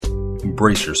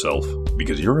brace yourself,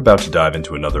 because you're about to dive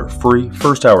into another free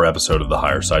first-hour episode of the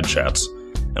Higher Side Chats,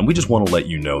 and we just want to let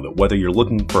you know that whether you're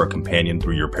looking for a companion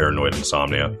through your paranoid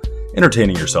insomnia,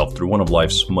 entertaining yourself through one of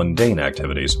life's mundane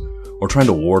activities, or trying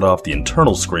to ward off the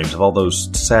internal screams of all those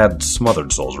sad,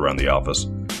 smothered souls around the office,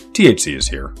 THC is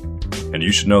here. And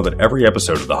you should know that every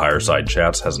episode of the Higher Side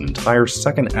Chats has an entire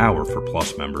second hour for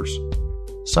Plus members.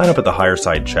 Sign up at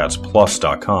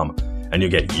thehighersidechatsplus.com and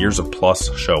you'll get years of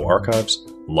Plus show archives,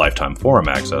 lifetime forum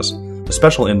access, a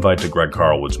special invite to Greg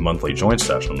Carlwood's monthly joint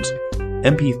sessions,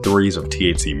 MP3s of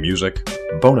THC music,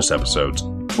 bonus episodes,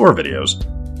 tour videos,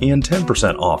 and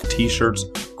 10% off t-shirts,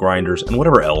 grinders, and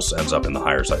whatever else ends up in the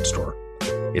Higher Side store.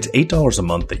 It's $8 a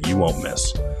month that you won't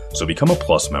miss, so become a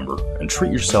Plus member and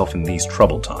treat yourself in these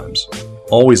troubled times.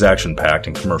 Always action-packed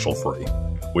and commercial-free,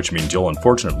 which means you'll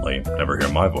unfortunately never hear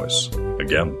my voice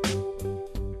again.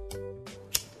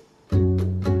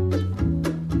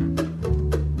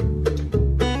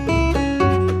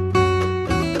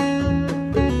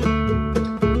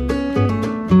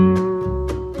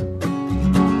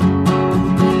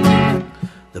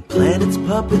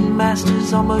 Puppet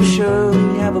masters almost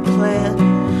surely have a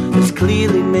plan. There's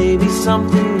clearly maybe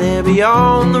something there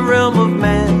beyond the realm of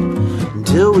man.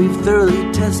 Until we've thoroughly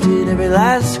tested every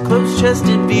last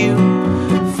close-chested view.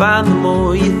 Find the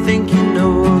more you think you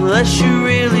know, the less you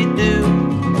really do.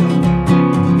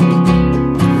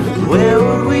 Where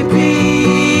would we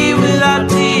be without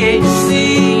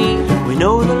THC? We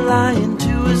know they're lying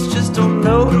to us, just don't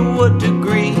know to what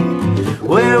degree.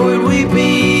 Where would we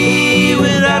be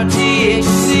without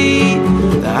THC?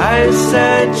 The Higher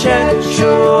Side Chat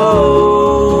Show.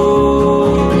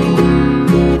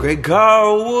 Greg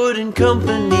Carlwood and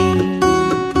Company.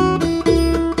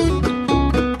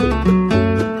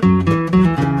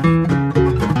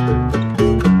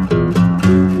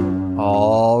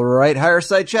 All right, Higher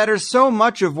Side Chatters, so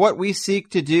much of what we seek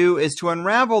to do is to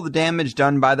unravel the damage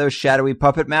done by those shadowy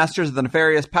puppet masters of the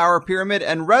nefarious power pyramid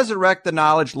and resurrect the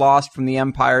knowledge lost from the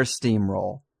Empire's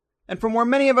steamroll. And from where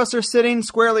many of us are sitting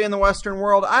squarely in the Western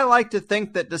world, I like to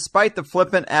think that despite the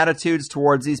flippant attitudes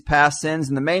towards these past sins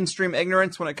and the mainstream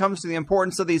ignorance when it comes to the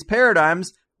importance of these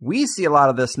paradigms, we see a lot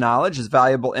of this knowledge as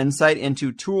valuable insight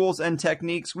into tools and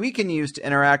techniques we can use to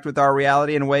interact with our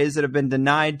reality in ways that have been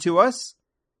denied to us.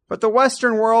 But the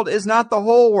Western world is not the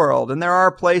whole world, and there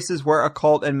are places where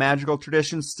occult and magical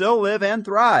traditions still live and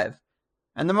thrive.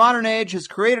 And the modern age has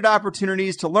created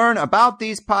opportunities to learn about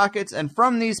these pockets and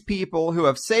from these people who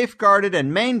have safeguarded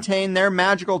and maintained their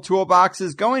magical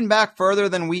toolboxes going back further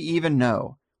than we even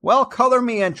know. Well, color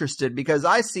me interested, because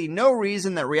I see no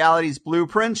reason that reality's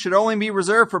blueprints should only be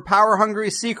reserved for power-hungry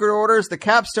secret orders, the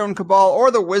Capstone Cabal,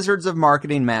 or the wizards of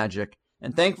marketing magic.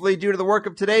 And thankfully, due to the work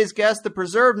of today's guest, the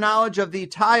preserved knowledge of the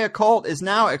Thai occult is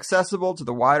now accessible to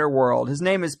the wider world. His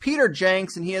name is Peter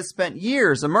Jenx, and he has spent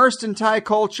years immersed in Thai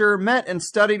culture, met and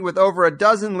studied with over a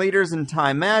dozen leaders in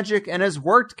Thai magic, and has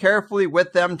worked carefully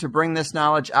with them to bring this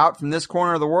knowledge out from this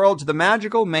corner of the world to the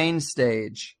magical main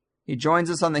stage. He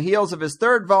joins us on the heels of his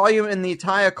third volume in the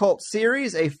Thai Occult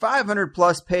series, a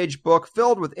 500-plus page book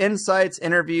filled with insights,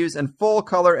 interviews, and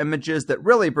full-color images that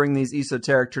really bring these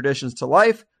esoteric traditions to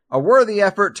life. A worthy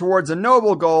effort towards a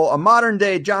noble goal, a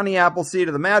modern-day Johnny Appleseed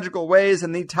of the magical ways,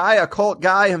 and the Thai occult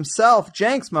guy himself,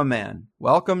 Jenx, my man.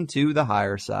 Welcome to the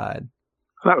Higher Side.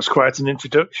 That was quite an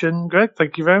introduction, Greg.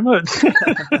 Thank you very much.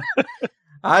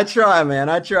 I try, man.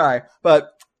 I try.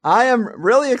 But I am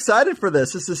really excited for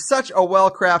this. This is such a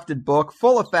well-crafted book,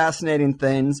 full of fascinating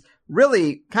things.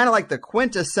 Really kind of like the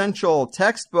quintessential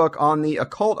textbook on the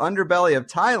occult underbelly of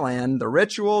Thailand, the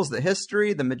rituals, the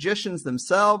history, the magicians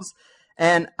themselves.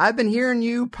 And I've been hearing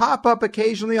you pop up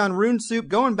occasionally on Rune Soup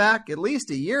going back at least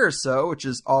a year or so, which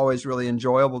is always really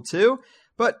enjoyable too.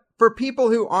 But for people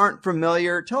who aren't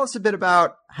familiar, tell us a bit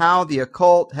about how the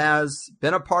occult has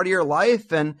been a part of your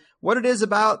life and what it is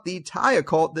about the Thai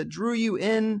occult that drew you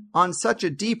in on such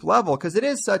a deep level, because it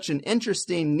is such an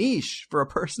interesting niche for a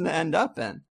person to end up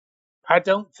in. I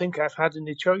don't think I've had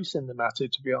any choice in the matter,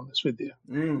 to be honest with you.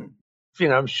 You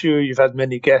know, I'm sure you've had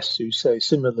many guests who say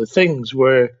similar things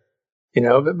where, you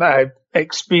know, I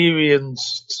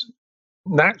experienced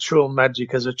natural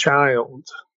magic as a child,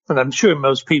 and I'm sure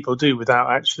most people do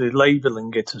without actually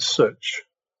labeling it as such.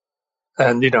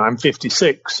 And, you know, I'm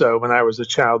 56, so when I was a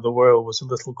child, the world was a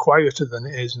little quieter than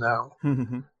it is now.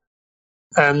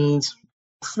 And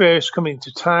first coming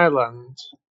to Thailand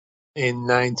in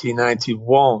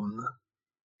 1991,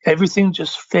 everything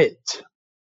just fit.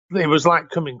 It was like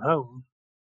coming home.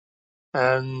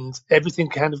 And everything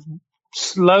kind of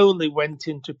slowly went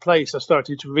into place. I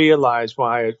started to realize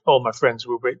why all my friends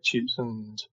were witches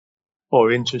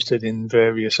or interested in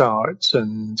various arts.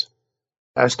 And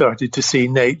I started to see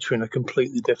nature in a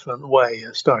completely different way.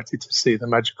 I started to see the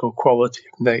magical quality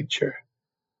of nature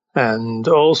and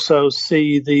also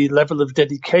see the level of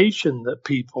dedication that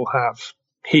people have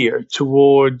here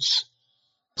towards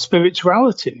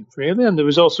spirituality, really. And it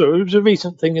was a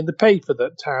recent thing in the paper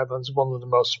that Thailand's one of the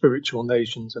most spiritual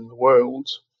nations in the world.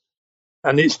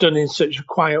 And it's done in such a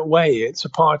quiet way. It's a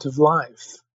part of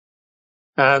life.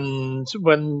 And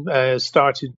when I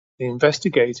started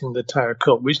investigating the Thai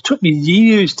occult, which took me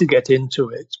years to get into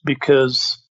it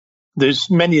because there's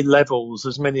many levels,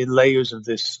 there's many layers of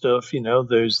this stuff.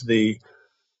 There's the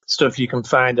stuff you can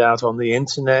find out on the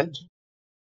internet.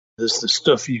 There's the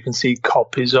stuff you can see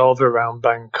copies of around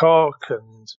Bangkok.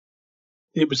 And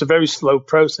it was a very slow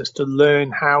process to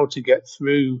learn how to get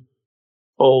through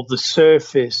all the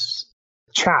surface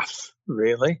chaff,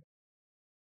 really,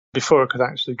 before I could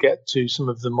actually get to some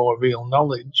of the more real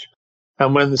knowledge.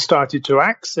 And when they started to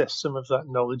access some of that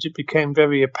knowledge, it became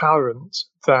very apparent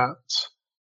that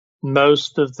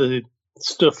most of the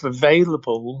stuff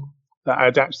available that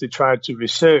I'd actually tried to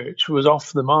research was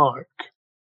off the mark.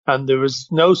 And there was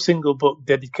no single book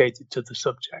dedicated to the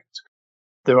subject.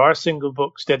 There are single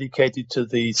books dedicated to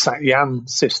the Satyan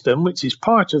system, which is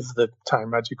part of the Thai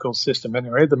magical system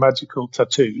anyway, the magical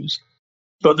tattoos.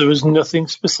 But there was nothing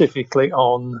specifically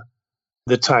on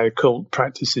the Thai occult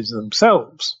practices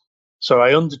themselves. So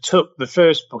I undertook the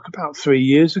first book about 3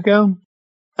 years ago,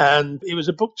 and it was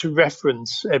a book to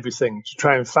reference everything, to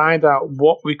try and find out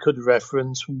what we could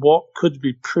reference, what could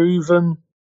be proven,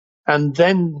 and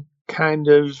then kind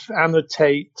of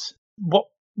annotate what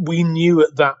we knew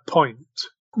at that point,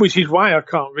 which is why I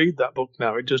can't read that book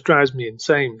now. It just drives me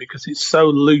insane because it's so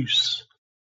loose.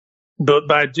 But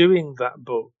by doing that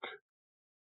book,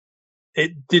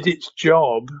 it did its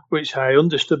job, which I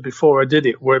understood before I did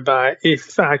it, whereby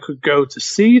if I could go to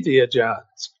see the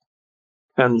Ajarns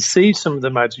and see some of the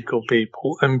magical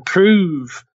people and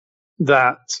prove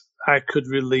that I could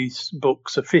release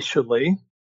books officially,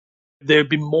 they'd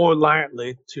be more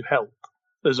likely to help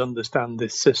us understand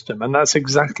this system. And that's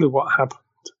exactly what happened.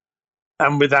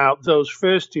 And without those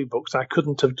first two books, I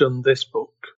couldn't have done this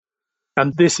book.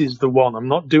 And this is the one. I'm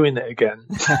not doing it again.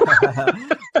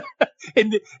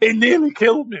 It nearly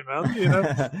killed me, man.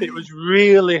 It was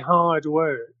really hard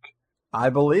work. I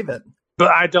believe it.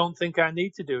 But I don't think I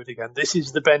need to do it again. This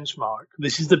is the benchmark.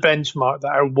 This is the benchmark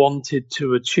that I wanted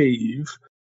to achieve.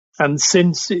 And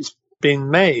since it's been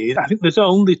made, I think there's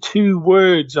only 2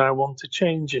 words I want to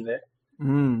change in it,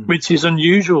 which is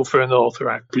unusual for an author,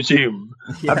 I presume.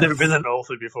 Yes. I've never been an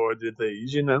author before I did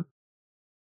these,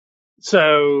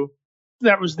 So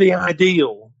that was the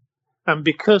ideal. And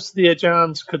because the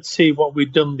Ajarns could see what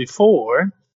we'd done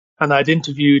before, and I'd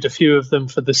interviewed a few of them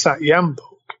for the Satyan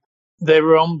book, they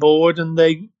were on board and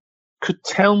they could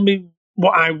tell me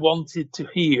what I wanted to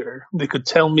hear. They could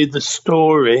tell me the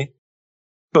story,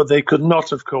 but they could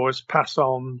not, of course, pass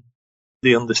on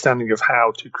the understanding of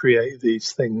how to create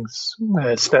these things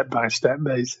step-by-step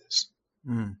basis.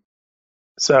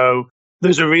 So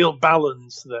there's a real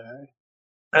balance there.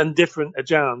 And different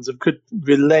Ajarns could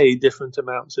relay different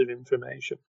amounts of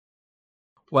information.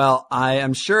 Well, I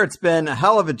am sure it's been a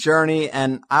hell of a journey,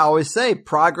 and I always say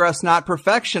progress, not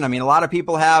perfection. I mean, a lot of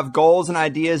people have goals and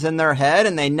ideas in their head,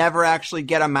 and they never actually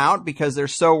get them out because they're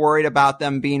so worried about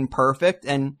them being perfect,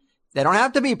 and they don't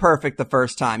have to be perfect the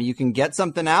first time. You can get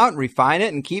something out, refine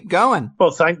it, and keep going.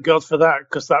 Well, thank God for that,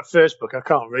 because that first book, I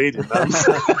can't read it, man.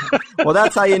 Well,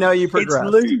 that's how you know you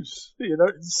progressed. It's loose,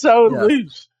 it's so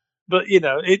loose. But,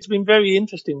 it's been very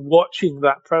interesting watching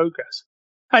that progress.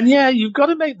 And yeah, you've got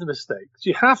to make the mistakes.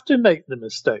 You have to make the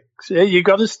mistakes. Yeah? You've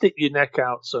got to stick your neck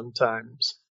out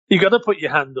sometimes. You've got to put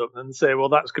your hand up and say, well,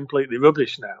 that's completely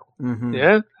rubbish now. Mm-hmm.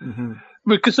 Yeah? Mm-hmm.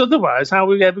 Because otherwise, how are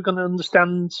we ever going to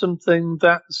understand something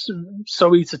that's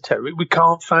so esoteric we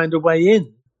can't find a way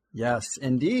in? Yes,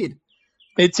 indeed.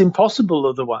 It's impossible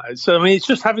otherwise. So, it's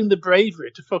just having the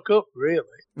bravery to fuck up, really.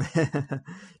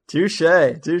 Touche.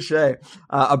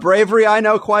 A bravery I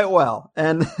know quite well.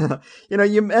 And,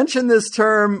 you mentioned this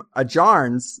term,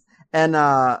 Ajarns, and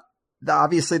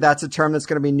obviously that's a term that's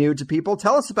going to be new to people.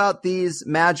 Tell us about these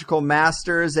magical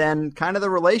masters and kind of the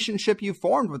relationship you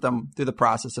formed with them through the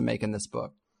process of making this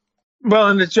book. Well,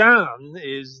 an Ajarn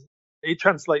it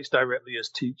translates directly as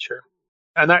teacher.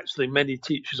 And actually, many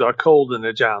teachers are called an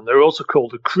Ajarn. They're also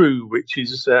called a crew, which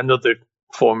is another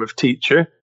form of teacher.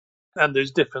 And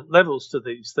there's different levels to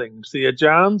these things. The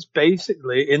Ajarns,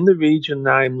 basically, in the region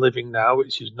I'm living now,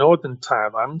 which is northern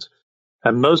Thailand,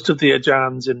 and most of the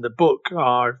Ajarns in the book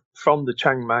are from the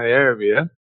Chiang Mai area.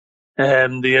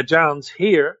 And the Ajarns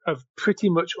here have pretty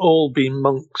much all been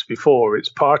monks before. It's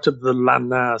part of the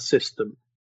Lana system.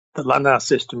 The Lanna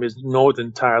system is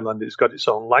northern Thailand. It's got its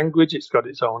own language. It's got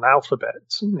its own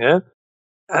alphabets. Yeah.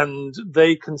 And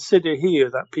they consider here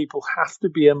that people have to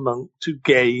be a monk to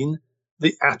gain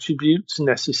the attributes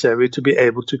necessary to be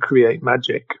able to create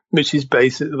magic, which is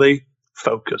basically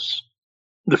focus.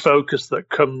 The focus that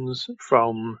comes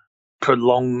from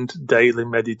prolonged daily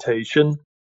meditation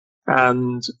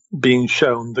and being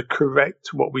shown the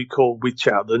correct, what we call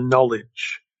wicha, the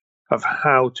knowledge of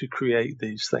how to create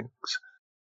these things.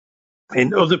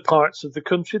 In other parts of the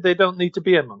country, they don't need to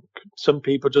be a monk. Some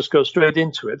people just go straight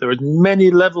into it. There are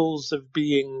many levels of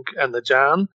being an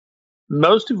Ajarn,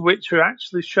 most of which are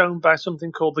actually shown by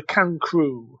something called the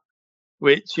Kankru,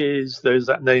 which is, there's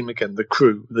that name again, the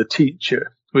crew, the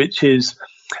teacher, which is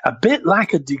a bit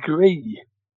like a degree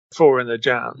for an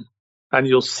Ajarn. And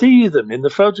you'll see them in the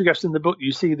photographs in the book.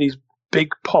 You see these big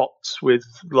pots with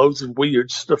loads of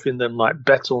weird stuff in them, like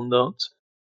betel nuts.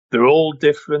 They're all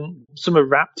different. Some are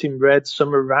wrapped in red,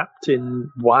 some are wrapped in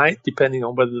white, depending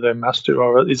on whether their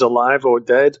master is alive or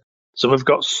dead. Some have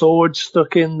got swords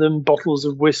stuck in them, bottles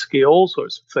of whiskey, all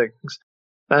sorts of things.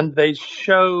 And they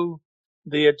show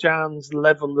the Ajarn's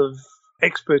level of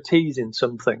expertise in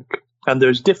something. And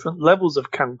there's different levels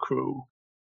of Kankru.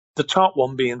 The top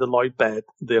one being the Lloyd Bed,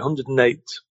 the 108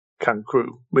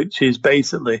 Kankru, which is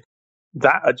basically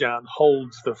that Ajarn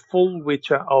holds the full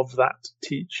wicha of that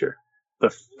teacher,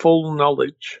 the full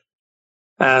knowledge.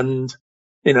 And,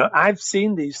 you know, I've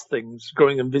seen these things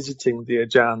going and visiting the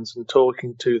Ajarns and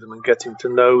talking to them and getting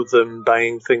to know them,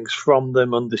 buying things from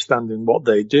them, understanding what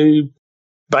they do,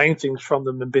 buying things from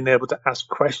them and being able to ask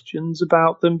questions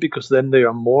about them, because then they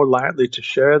are more likely to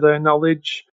share their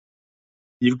knowledge.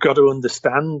 You've got to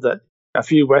understand that a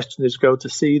few Westerners go to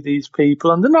see these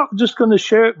people and they're not just going to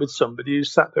share it with somebody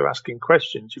who's sat there asking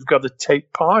questions. You've got to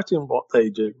take part in what they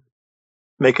do.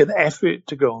 Make an effort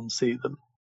to go and see them.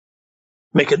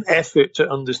 Make an effort to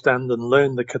understand and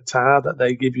learn the kata that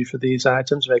they give you for these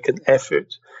items. Make an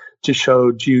effort to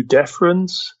show due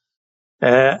deference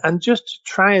and just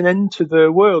try and enter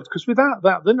their world, because without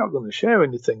that, they're not going to share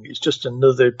anything. It's just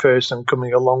another person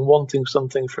coming along wanting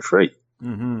something for free.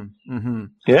 Mm-hmm. Mm-hmm.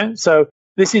 Yeah, so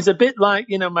this is a bit like,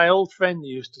 you know, my old friend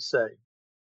used to say,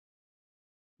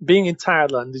 being in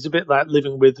Thailand is a bit like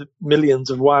living with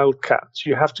millions of wildcats.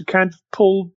 You have to kind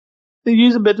of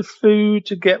use a bit of food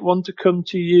to get one to come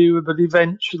to you, but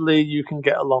eventually you can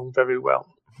get along very well.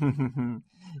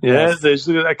 Yes. There's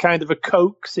a kind of a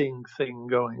coaxing thing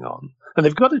going on. And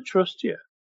they've got to trust you,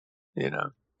 you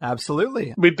know.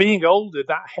 Absolutely. With being older,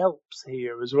 that helps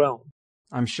here as well.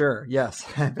 I'm sure. Yes,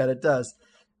 I bet it does.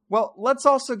 Well, let's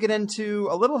also get into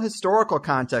a little historical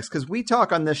context, because we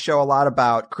talk on this show a lot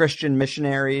about Christian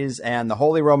missionaries and the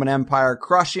Holy Roman Empire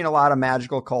crushing a lot of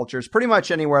magical cultures pretty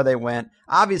much anywhere they went.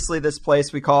 Obviously, this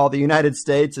place we call the United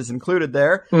States is included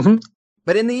there. Mm-hmm.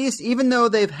 But in the East, even though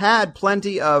they've had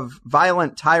plenty of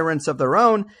violent tyrants of their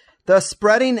own, the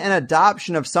spreading and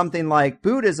adoption of something like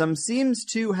Buddhism seems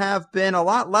to have been a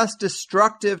lot less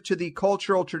destructive to the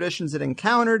cultural traditions it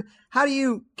encountered. How do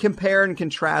you compare and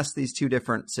contrast these two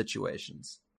different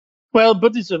situations? Well,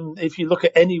 Buddhism, if you look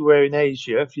at anywhere in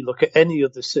Asia, if you look at any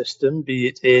other system, be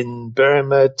it in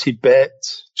Burma,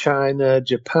 Tibet, China,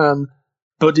 Japan,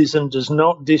 Buddhism does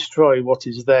not destroy what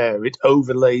is there. It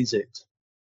overlays it.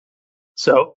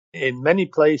 So in many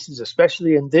places,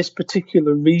 especially in this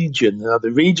particular region, now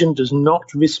the region does not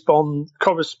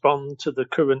correspond to the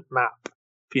current map,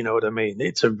 if you know what I mean.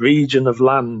 It's a region of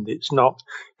land. It's not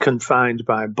confined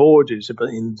by borders. But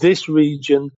in this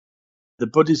region, the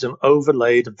Buddhism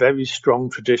overlaid a very strong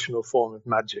traditional form of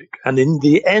magic. And in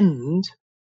the end,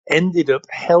 ended up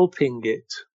helping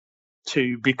it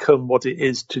to become what it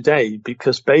is today,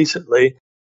 because basically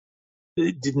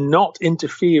it did not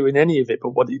interfere in any of it,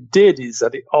 but what it did is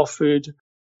that it offered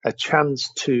a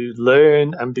chance to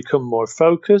learn and become more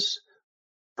focused,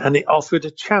 and it offered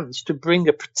a chance to bring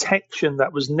a protection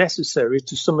that was necessary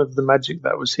to some of the magic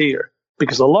that was here,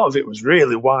 because a lot of it was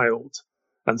really wild,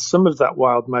 and some of that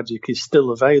wild magic is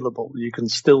still available. You can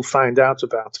still find out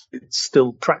about it. It's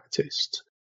still practiced.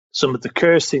 Some of the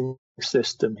cursing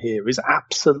system here is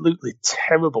absolutely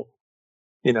terrible.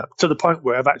 You know, to the point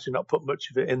where I've actually not put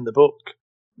much of it in the book.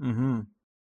 Mm-hmm.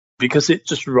 Because it's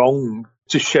just wrong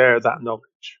to share that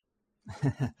knowledge.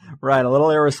 Right, a little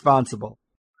irresponsible.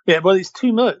 Yeah, well, it's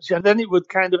too much. And then it would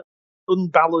kind of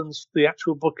unbalance the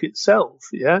actual book itself,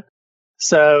 yeah?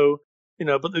 So, you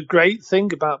know, but the great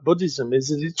thing about Buddhism is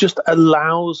that it just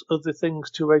allows other things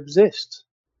to exist,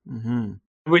 mm-hmm.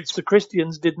 which the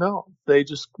Christians did not. They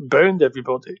just burned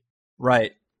everybody.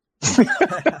 Right.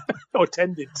 or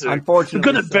tended to. Unfortunately,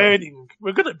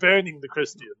 we're good at burning the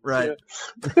Christians. Right.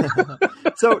 Yeah.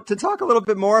 So to talk a little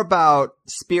bit more about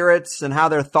spirits and how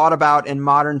they're thought about in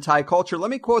modern Thai culture,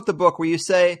 let me quote the book where you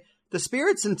say, "The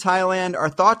spirits in Thailand are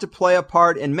thought to play a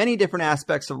part in many different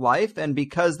aspects of life, and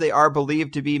because they are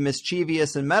believed to be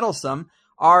mischievous and meddlesome,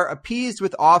 are appeased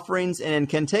with offerings and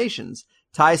incantations.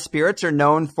 Thai spirits are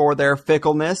known for their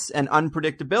fickleness and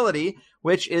unpredictability,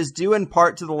 which is due in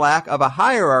part to the lack of a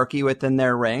hierarchy within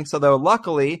their ranks, although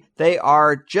luckily they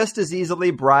are just as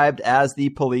easily bribed as the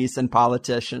police and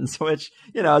politicians," which,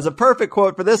 is a perfect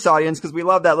quote for this audience because we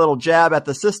love that little jab at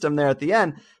the system there at the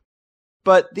end.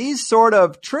 But these sort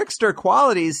of trickster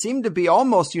qualities seem to be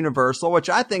almost universal, which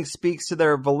I think speaks to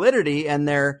their validity and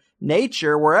their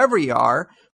nature wherever you are.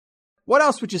 What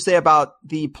else would you say about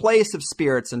the place of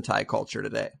spirits in Thai culture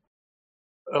today?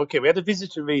 Okay, we had a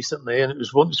visitor recently, and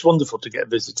it's wonderful to get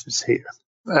visitors here.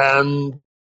 And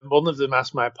one of them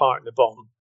asked my partner, Bon,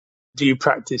 "Do you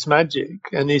practice magic?"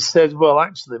 And he said, "Well,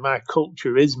 actually, my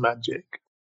culture is magic.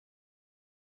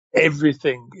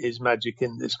 Everything is magic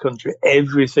in this country.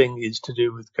 Everything is to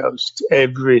do with ghosts.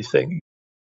 Everything.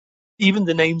 Even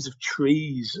the names of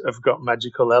trees have got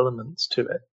magical elements to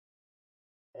it.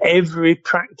 Every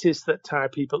practice that Thai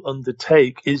people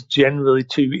undertake is generally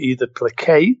to either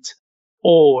placate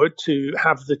or to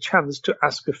have the chance to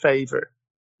ask a favor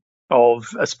of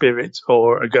a spirit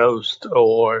or a ghost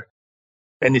or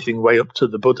anything way up to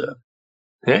the Buddha.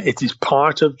 Yeah, it is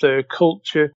part of their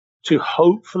culture to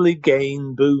hopefully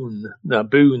gain boon. Now,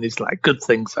 boon is like good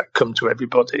things that come to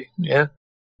everybody, yeah?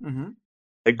 Mm-hmm.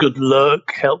 A good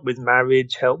luck, help with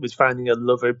marriage, help with finding a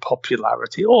lover,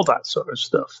 popularity, all that sort of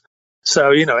stuff.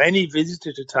 So, any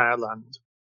visitor to Thailand,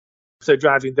 if they're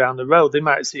driving down the road, they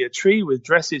might see a tree with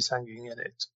dresses hanging in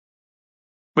it,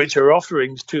 which are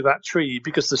offerings to that tree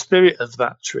because the spirit of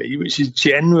that tree, which is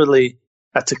generally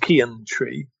a takian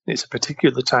tree, it's a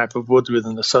particular type of wood with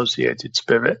an associated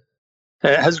spirit,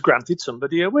 has granted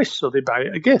somebody a wish, so they buy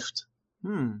it a gift.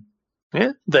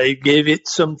 Yeah, they give it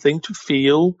something to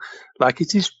feel like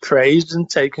it is praised and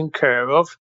taken care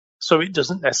of, so it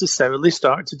doesn't necessarily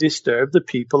start to disturb the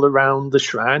people around the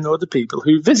shrine or the people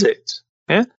who visit.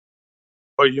 Yeah,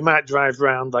 or you might drive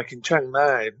around like in Chiang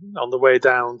Mai on the way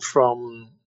down from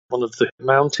one of the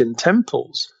mountain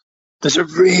temples. There's a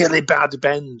really bad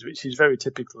bend, which is very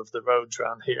typical of the roads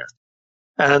around here,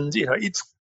 and it's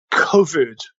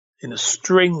covered in a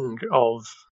string of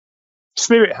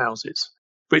spirit houses,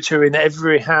 which are in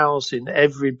every house, in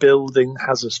every building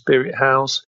has a spirit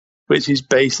house, which is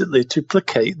basically to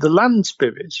placate the land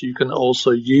spirits. You can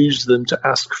also use them to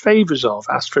ask favors of,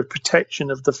 ask for protection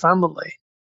of the family.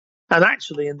 And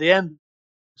actually, in the end,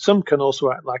 some can also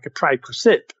act like a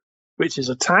praekrasip, which is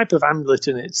a type of amulet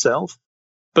in itself.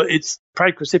 But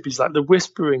praekrasip is like the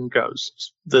whispering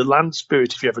ghosts. The land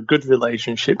spirit, if you have a good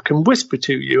relationship, can whisper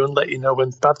to you and let you know when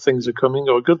bad things are coming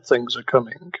or good things are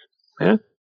coming. Yeah.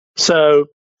 So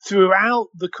throughout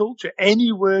the culture,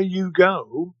 everywhere you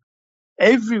go,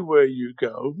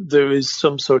 there is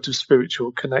some sort of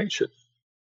spiritual connection.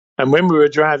 And when we were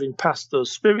driving past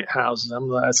those spirit houses,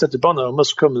 I said to Bono, "I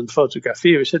must come and photograph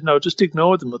you." He said, "No, just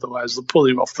ignore them, otherwise they'll pull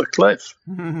you off the cliff."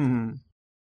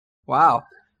 Wow.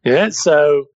 Yeah,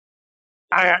 so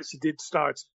I actually did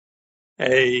start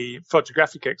a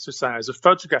photographic exercise of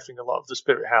photographing a lot of the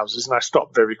spirit houses, and I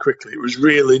stopped very quickly. It was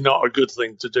really not a good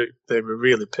thing to do. They were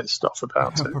really pissed off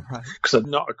about it because I'd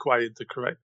not acquired the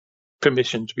correct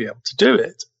permission to be able to do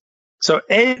it. So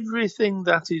everything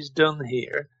that is done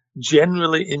here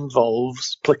generally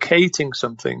involves placating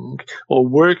something or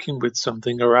working with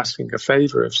something or asking a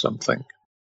favor of something.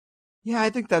 Yeah,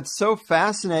 I think that's so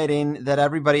fascinating that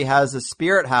everybody has a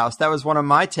spirit house. That was one of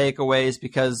my takeaways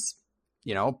because,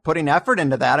 putting effort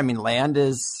into that. I mean, land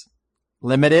is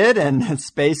limited and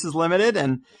space is limited.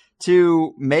 And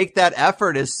to make that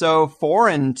effort is so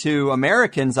foreign to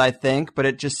Americans, I think, but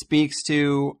it just speaks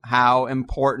to how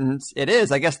important it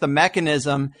is. I guess the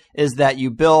mechanism is that you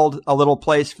build a little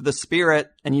place for the spirit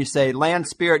and you say, "Land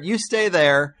spirit, you stay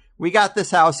there. We got this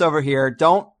house over here.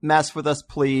 Don't mess with us,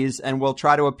 please, and we'll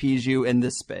try to appease you in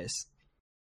this space."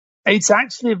 It's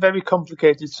actually a very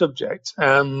complicated subject,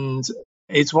 and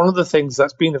it's one of the things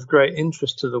that's been of great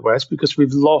interest to the West because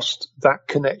we've lost that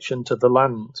connection to the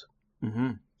land,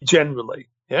 generally,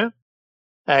 yeah?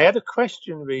 I had a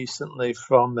question recently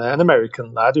from an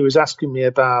American lad who was asking me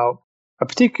about a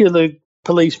particular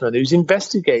policeman who's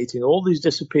investigating all these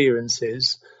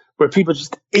disappearances where people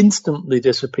just instantly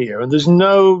disappear and there's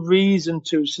no reason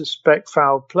to suspect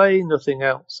foul play, nothing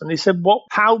else. And he said,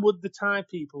 how would the Thai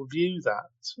people view that?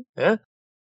 Yeah?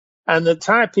 And the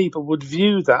Thai people would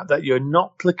view that you're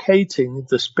not placating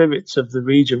the spirits of the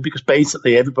region, because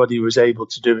basically everybody who was able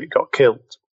to do it got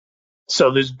killed.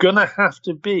 So there's going to have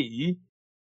to be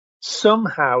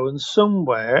somehow and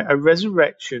somewhere a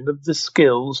resurrection of the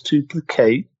skills to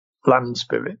placate land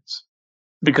spirits,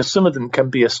 because some of them can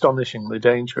be astonishingly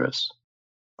dangerous,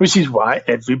 which is why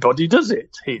everybody does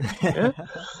it here.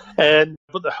 Yeah?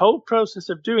 But the whole process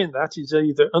of doing that is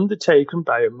either undertaken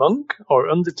by a monk or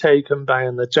undertaken by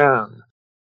an Ajarn.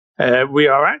 We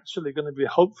are actually going to be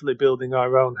hopefully building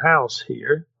our own house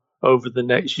here over the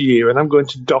next year, and I'm going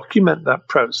to document that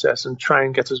process and try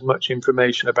and get as much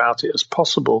information about it as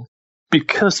possible,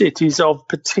 because it is of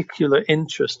particular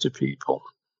interest to people.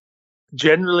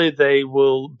 Generally, they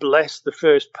will bless the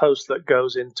first post that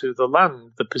goes into the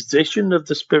land. The position of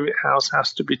the spirit house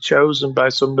has to be chosen by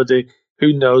somebody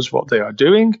who knows what they are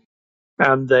doing.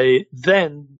 And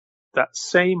that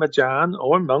same Ajarn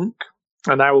or monk,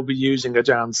 and I will be using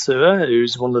Ajarn Sura,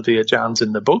 who's one of the Ajarns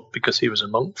in the book because he was a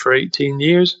monk for 18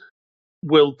 years,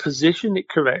 will position it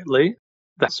correctly,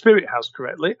 the spirit house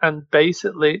correctly, and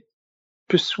basically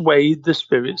persuade the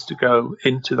spirits to go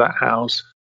into that house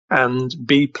and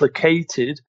be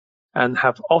placated and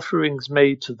have offerings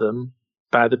made to them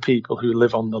by the people who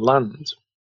live on the land.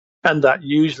 And that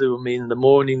usually will mean in the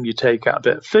morning you take out a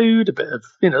bit of food, a bit of,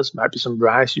 might be some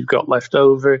rice you've got left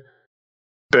over,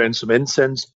 burn some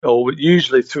incense, or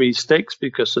usually 3 sticks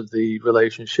because of the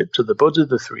relationship to the Buddha,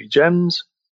 the 3 gems.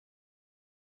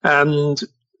 And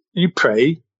you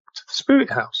pray to the spirit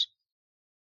house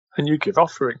and you give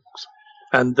offerings.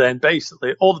 And then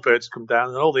basically all the birds come down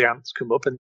and all the ants come up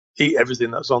and eat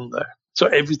everything that's on there. So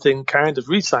everything kind of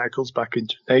recycles back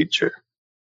into nature.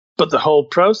 But the whole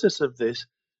process of this,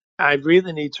 I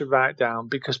really need to write down,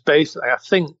 because basically I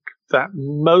think that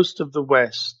most of the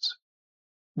West,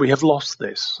 we have lost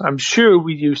this. I'm sure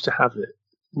we used to have it.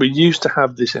 We used to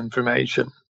have this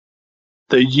information.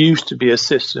 There used to be a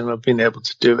system of being able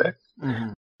to do it.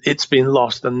 Mm-hmm. It's been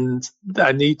lost, and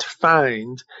I need to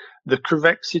find the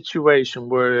correct situation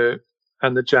where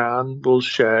an Ajarn will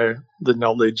share the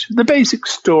knowledge, the basic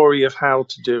story of how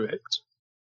to do it.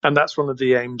 And that's one of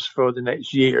the aims for the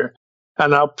next year.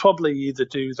 And I'll probably either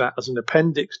do that as an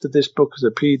appendix to this book as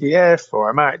a PDF, or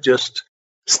I might just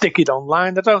stick it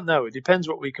online. I don't know. It depends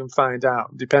what we can find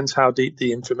out. It depends how deep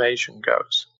the information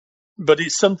goes. But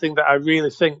it's something that I really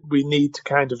think we need to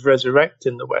kind of resurrect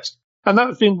in the West. And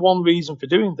that's been one reason for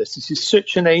doing this. This is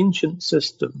such an ancient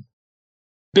system.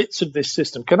 Bits of this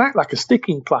system can act like a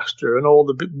sticking plaster, and all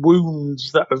the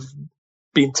wounds that have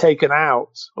been taken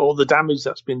out, all the damage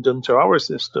that's been done to our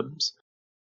systems.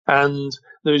 And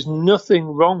there's nothing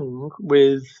wrong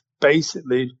with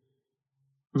basically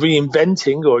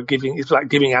reinventing or it's like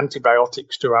giving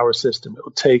antibiotics to our system. It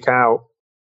will take out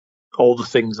all the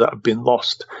things that have been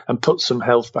lost and put some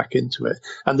health back into it.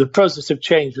 And the process of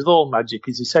change with all magic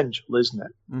is essential, isn't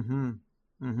it? Mm-hmm.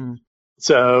 Mm-hmm.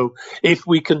 So if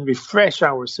we can refresh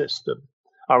our systems,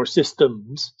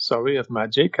 of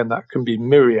magic, and that can be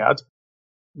myriad,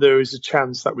 there is a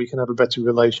chance that we can have a better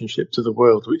relationship to the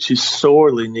world, which is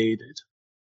sorely needed.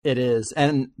 It is.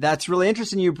 And that's really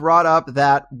interesting. You brought up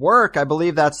that work. I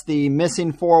believe that's the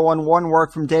Missing 411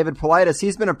 work from David Paulides.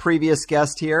 He's been a previous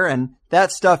guest here, and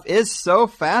that stuff is so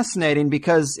fascinating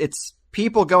because it's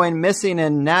people going missing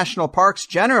in national parks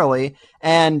generally.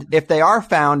 And if they are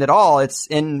found at all, it's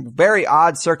in very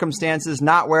odd circumstances,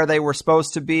 not where they were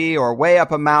supposed to be or way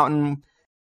up a mountain.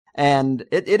 And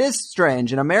it is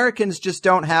strange. And Americans just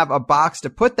don't have a box to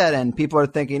put that in. People are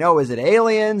thinking, oh, is it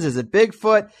aliens? Is it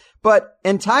Bigfoot? But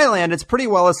in Thailand, it's pretty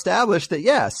well established that,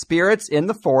 yeah, spirits in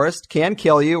the forest can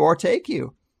kill you or take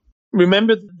you.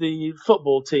 Remember the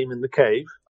football team in the cave?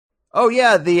 Oh,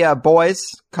 yeah, the boys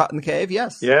caught in the cave,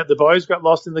 yes. Yeah, the boys got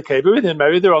lost in the cave.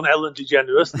 They're on Ellen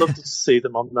DeGeneres. Love to see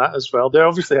them on that as well. They're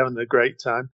obviously having a great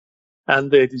time, and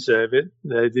they deserve it.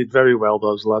 They did very well,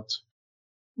 those lads.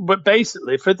 But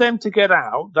basically, for them to get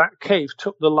out, that cave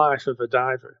took the life of a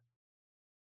diver.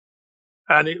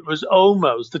 And it was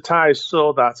almost, the Thais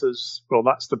saw that as, well,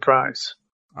 that's the price.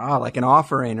 Ah, like an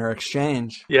offering or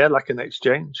exchange. Yeah, like an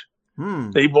exchange.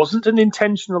 It wasn't an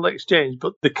intentional exchange,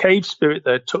 but the cave spirit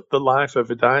there took the life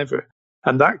of a diver.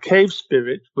 And that cave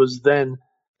spirit was then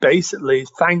basically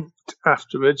thanked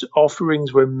afterwards.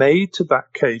 Offerings were made to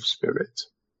that cave spirit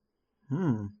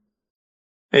in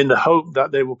the hope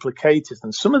that they will placate it.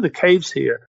 And some of the caves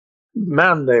here,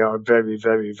 man, they are very,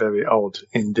 very, very odd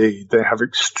indeed. They have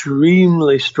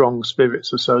extremely strong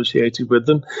spirits associated with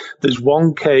them. There's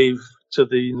one cave to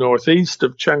the northeast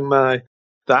of Chiang Mai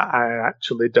that I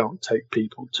actually don't take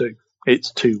people to.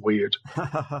 It's too weird.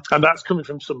 And that's coming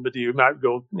from somebody who might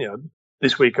go,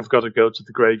 this week I've got to go to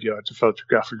the graveyard to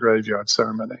photograph a graveyard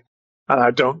ceremony, and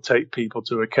I don't take people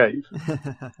to a cave.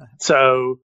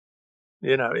 So,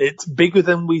 it's bigger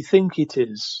than we think it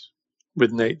is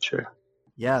with nature.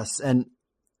 Yes, and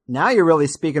now you're really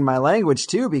speaking my language,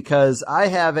 too, because I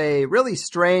have a really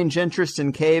strange interest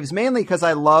in caves, mainly because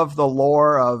I love the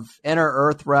lore of inner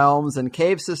earth realms, and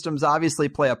cave systems obviously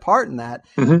play a part in that.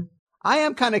 Mm-hmm. I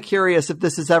am kind of curious if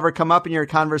this has ever come up in your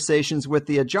conversations with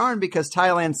the Ajarn, because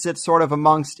Thailand sits sort of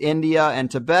amongst India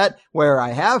and Tibet, where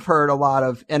I have heard a lot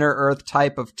of inner earth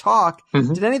type of talk.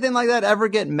 Mm-hmm. Did anything like that ever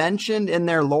get mentioned in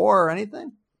their lore or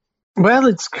anything? Well,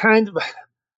 it's kind of...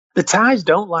 The Thais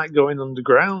don't like going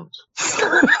underground.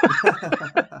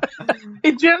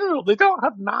 In general, they don't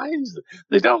have knives.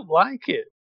 They don't like it.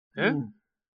 Yeah?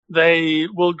 They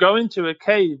will go into a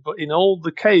cave, but in all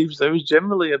the caves, there is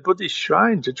generally a Buddhist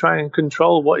shrine to try and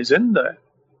control what is in there.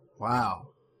 Wow.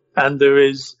 And there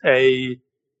is a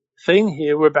thing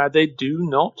here whereby they do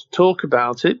not talk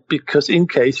about it, because in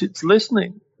case it's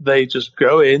listening, they just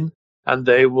go in and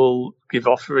they will give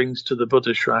offerings to the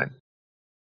Buddha shrine,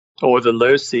 or the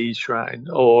Lersi shrine,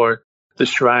 or the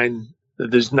shrine.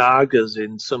 There's Nagas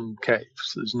in some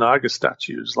caves. There's Naga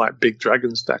statues, like big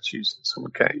dragon statues in some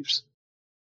caves.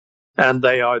 And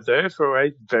they are there for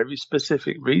a very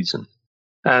specific reason.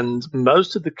 And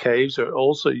most of the caves are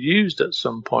also used at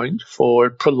some point for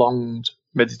prolonged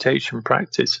meditation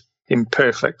practice in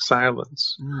perfect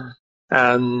silence.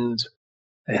 And,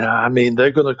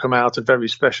 they're going to come out a very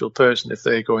special person if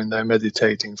they go in there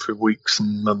meditating for weeks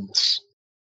and months.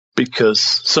 Because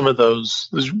some of those,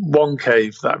 there's one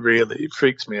cave that really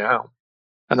freaks me out.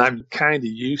 And I'm kind of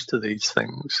used to these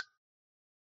things.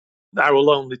 I will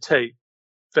only take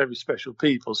very special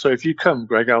people. So if you come,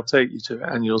 Greg, I'll take you to it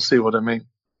and you'll see what I mean.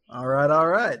 All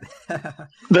right.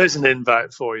 There's an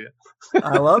invite for you.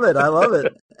 I love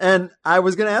it. And I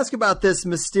was going to ask about this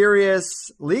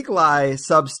mysterious Leklai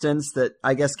substance that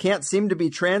I guess can't seem to be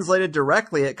translated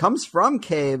directly. It comes from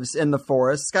caves in the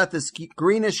forest. It's got this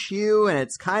greenish hue and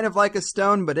it's kind of like a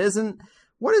stone, but isn't.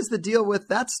 What is the deal with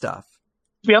that stuff?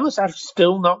 To be honest, I've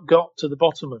still not got to the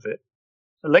bottom of it.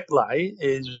 Leklai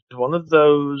is one of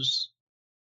those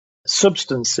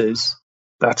substances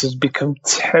that has become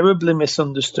terribly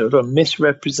misunderstood or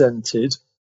misrepresented,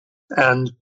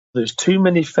 and there's too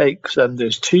many fakes and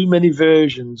there's too many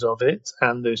versions of it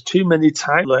and there's too many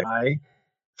types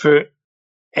for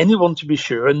anyone to be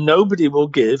sure, and nobody will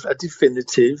give a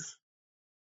definitive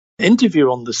interview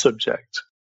on the subject.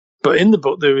 But in the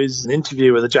book there is an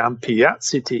interview with Ajahn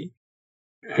Piyatsiti,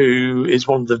 who is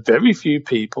one of the very few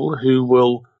people who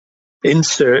will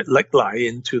insert Leklai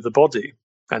into the body.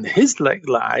 And his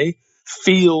Leklai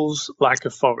feels like a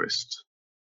forest.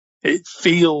 It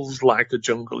feels like a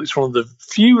jungle. It's one of the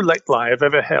few Leklai I've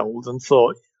ever held and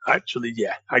thought, actually,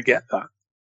 yeah, I get that.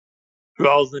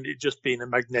 Rather than it just being a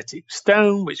magnetic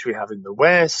stone, which we have in the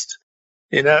West.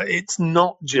 It's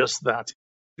not just that.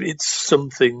 It's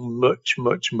something much,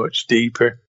 much, much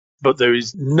deeper. But there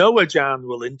is no Ajahn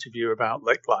will interview about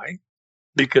Leklai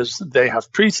because they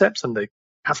have precepts and they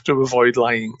have to avoid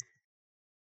lying.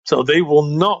 So they will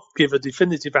not give a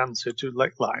definitive answer to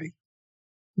Leklai.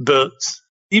 But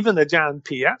even Ajahn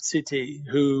Piyatsiti,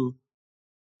 who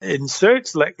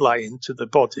inserts Leklai into the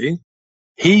body,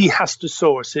 he has to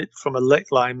source it from a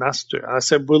Leklai master. And I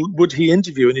said, well, would he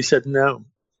interview? And he said, no.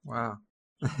 Wow.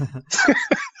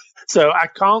 So I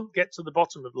can't get to the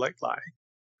bottom of Leklai,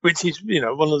 which is,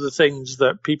 one of the things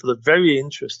that people are very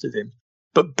interested in.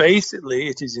 But basically,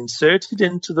 it is inserted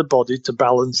into the body to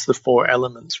balance the 4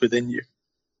 elements within you.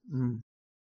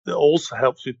 It also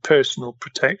helps with personal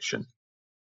protection.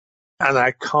 And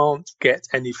I can't get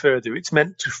any further. It's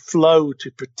meant to flow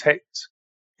to protect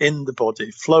in the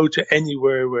body, flow to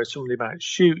anywhere where somebody might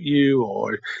shoot you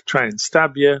or try and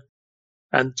stab you,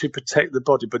 and to protect the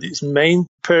body. But its main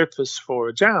purpose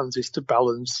for Ajahns is to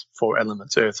balance 4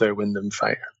 elements, earth, air, wind, and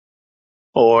fire.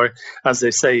 Or, as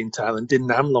they say in Thailand, Din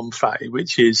Nam Lom Phai,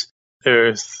 which is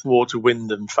earth, water,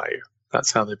 wind, and fire.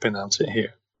 That's how they pronounce it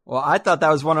here. Well, I thought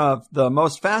that was one of the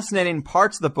most fascinating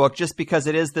parts of the book, just because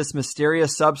it is this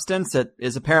mysterious substance that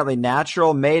is apparently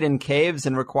natural, made in caves,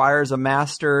 and requires a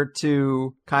master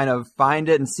to kind of find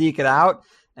it and seek it out.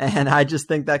 And I just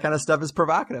think that kind of stuff is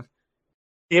provocative.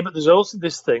 Yeah, but there's also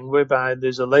this thing whereby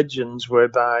there's a legends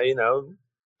whereby,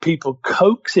 people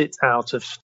coax it out of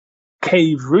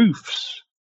cave roofs,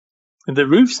 in the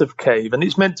roofs of cave, and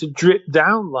it's meant to drip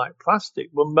down like plastic.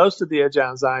 Well, most of the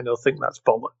Ajahns I know think that's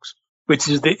bollocks, which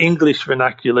is the English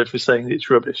vernacular for saying it's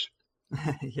rubbish.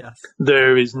 Yes.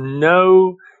 There is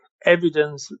no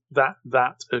evidence that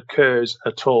that occurs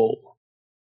at all.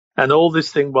 And all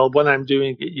this thing, well, when I'm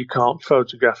doing it, you can't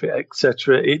photograph it,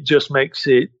 etc. It just makes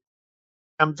it...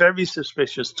 I'm very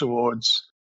suspicious towards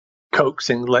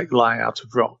coaxing Leklai out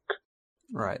of rock.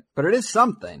 Right. But it is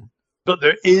something. But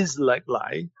there is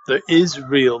Leklai. There is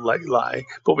real Leklai.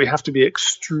 But we have to be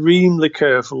extremely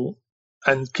careful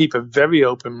and keep a very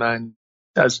open mind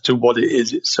as to what it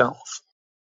is itself.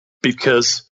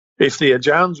 Because if the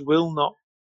Ajarns will not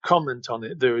comment on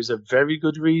it, there is a very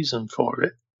good reason for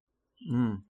it.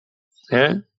 Mm.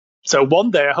 Yeah. So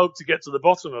one day I hope to get to the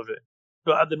bottom of it.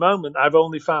 But at the moment, I've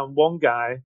only found one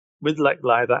guy with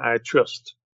Leklai that I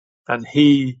trust. And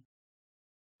he,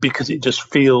 because it just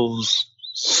feels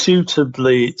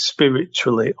suitably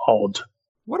spiritually odd.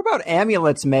 What about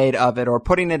amulets made of it, or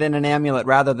putting it in an amulet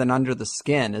rather than under the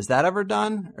skin? Is that ever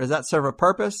done? Or does that serve a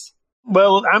purpose?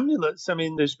 Well, amulets, I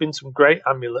mean, there's been some great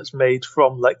amulets made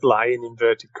from Leklai in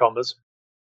inverted commas.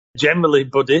 Generally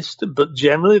Buddhist, but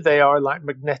generally they are like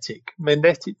magnetic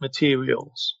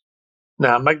materials.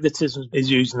 Now, magnetism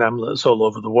is used in amulets all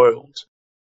over the world.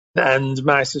 And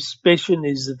my suspicion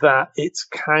is that it's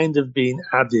kind of been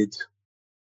added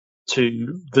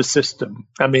to the system.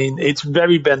 I mean, it's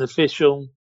very beneficial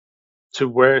to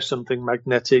wear something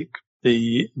magnetic.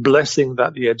 The blessing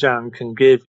that the Ajarn can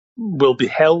give will be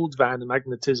held by the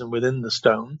magnetism within the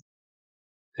stone,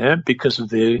 because of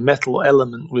the metal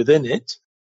element within it.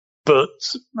 But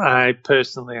I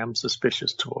personally am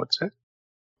suspicious towards it.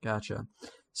 Gotcha.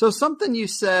 So something you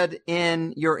said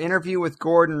in your interview with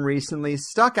Gordon recently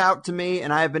stuck out to me,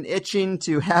 and I have been itching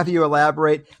to have you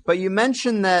elaborate. But you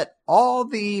mentioned that all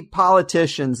the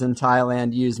politicians in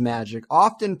Thailand use magic,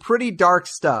 often pretty dark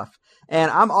stuff. And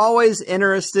I'm always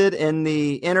interested in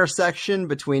the intersection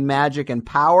between magic and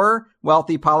power,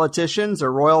 wealthy politicians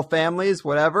or royal families,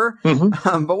 whatever.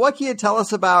 Mm-hmm. But what can you tell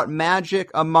us about magic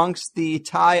amongst the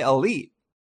Thai elite?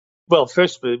 Well,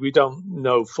 firstly, we don't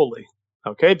know fully,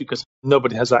 okay, because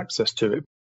nobody has access to it.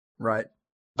 Right.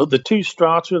 But the two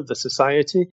strata of the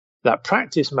society that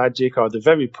practice magic are the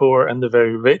very poor and the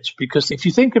very rich, because if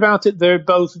you think about it, they're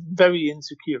both very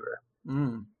insecure.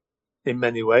 In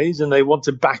many ways, and they want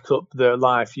to back up their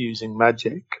life using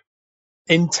magic.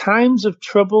 In times of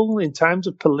trouble, in times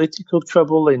of political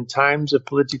trouble, in times of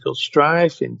political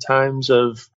strife, in times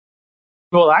of,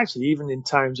 well, actually, even in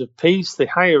times of peace, the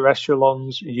higher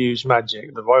echelons use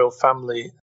magic. The royal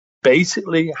family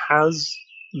basically has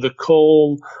the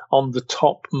call on the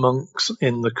top monks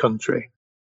in the country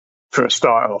for a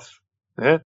start off,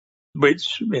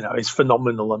 which, is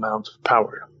phenomenal amount of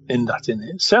power in that in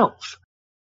itself.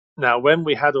 Now, when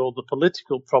we had all the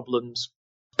political problems,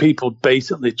 people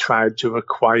basically tried to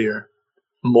acquire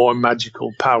more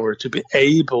magical power to be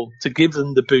able to give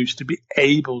them the boost, to be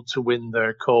able to win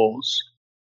their cause.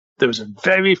 There was a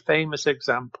very famous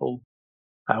example.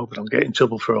 I hope I don't get in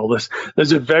trouble for all this.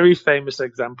 There's a very famous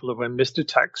example of when Mr.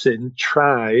 Thaksin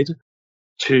tried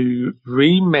to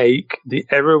remake the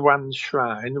Erawan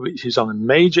Shrine, which is on a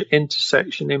major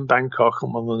intersection in Bangkok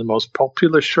and one of the most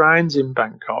popular shrines in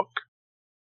Bangkok.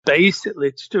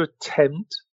 Basically, to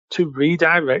attempt to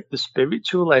redirect the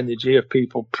spiritual energy of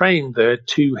people praying there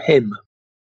to him.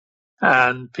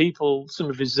 And people,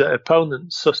 some of his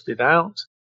opponents sussed it out,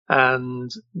 and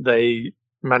they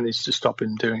managed to stop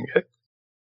him doing it.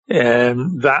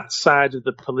 That side of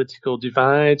the political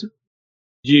divide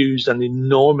used an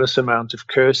enormous amount of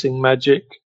cursing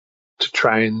magic to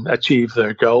try and achieve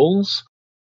their goals.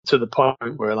 To the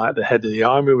point where, like, the head of the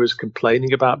army was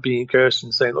complaining about being cursed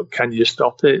and saying, look, can you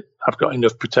stop it? I've got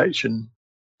enough protection,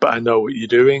 but I know what you're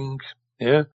doing.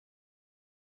 Yeah.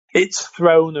 It's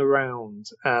thrown around,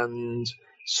 and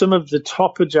some of the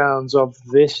top Ajarns of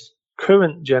this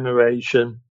current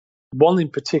generation, one in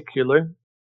particular,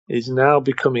 is now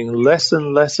becoming less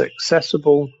and less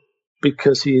accessible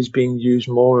because he is being used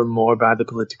more and more by the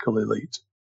political elite.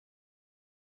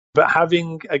 But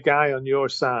having a guy on your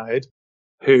side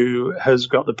who has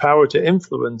got the power to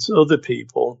influence other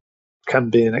people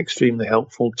can be an extremely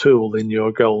helpful tool in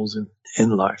your goals in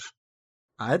life.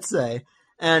 I'd say.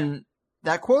 And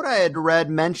that quote I had read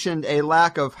mentioned a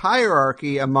lack of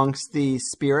hierarchy amongst the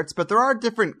spirits, but there are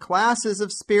different classes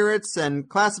of spirits and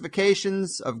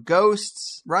classifications of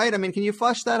ghosts, right? I mean, can you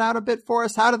flesh that out a bit for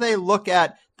us? How do they look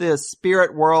at the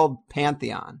spirit world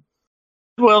pantheon?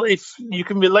 Well, if you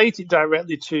can relate it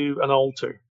directly to an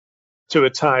altar, to a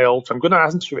Thai altar. I'm going to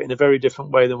answer it in a very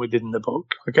different way than we did in the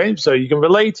book. Okay, so you can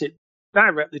relate it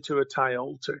directly to a Thai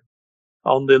altar.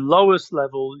 On the lowest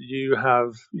level, you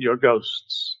have your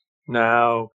ghosts.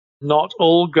 Now, not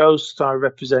all ghosts are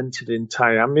represented in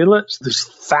Thai amulets. There's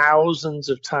thousands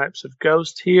of types of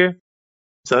ghosts here.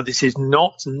 So this is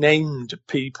not named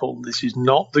people. This is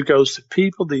not the ghosts of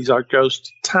people. These are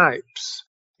ghost types,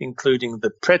 including the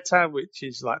Preta, which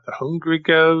is like the hungry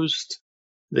ghost,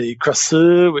 the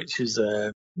Krasur, which is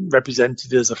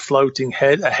represented as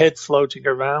a head floating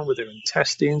around with their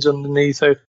intestines underneath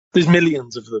her. There's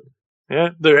millions of them. Yeah,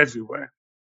 they're everywhere.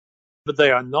 But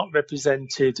they are not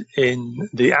represented in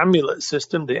the amulet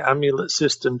system. The amulet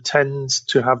system tends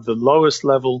to have the lowest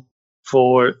level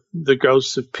for the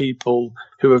ghosts of people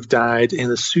who have died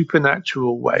in a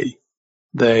supernatural way.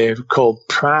 They're called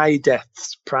pry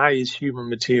deaths. Pry is human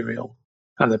material.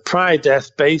 And the pry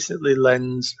death basically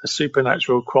lends a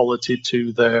supernatural quality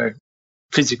to their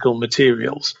physical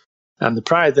materials. And the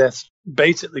pry deaths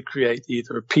basically create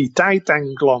either a Pitai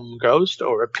Tanglom ghost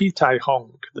or a Pitai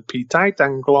Hong. The Pitai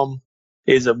Tanglom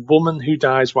is a woman who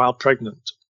dies while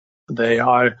pregnant. They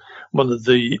are one of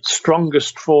the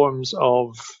strongest forms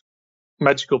of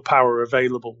magical power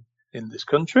available in this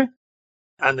country.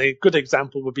 And a good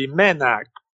example would be Menak.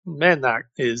 Menak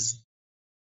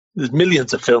there's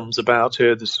millions of films about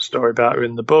her. There's a story about her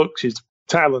in the book. She's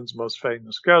Thailand's most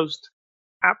famous ghost.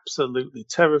 Absolutely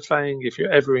terrifying. If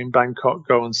you're ever in Bangkok,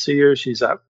 go and see her. She's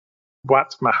at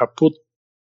Wat Mahaput,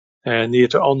 near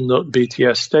to Onnut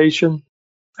BTS station.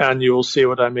 And you will see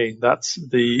what I mean. That's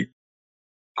the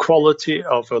quality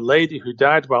of a lady who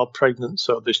died while pregnant.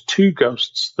 So there's two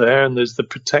ghosts there, and there's the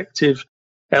protective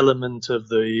element of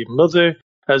the mother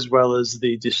as well as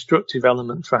the destructive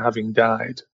element for having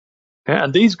died.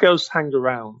 And these ghosts hang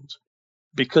around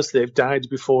because they've died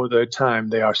before their time.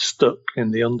 They are stuck in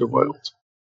the underworld.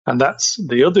 And that's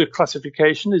the other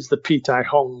classification is the Pitai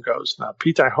Hong ghost. Now,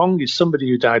 Pitai Hong is somebody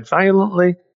who died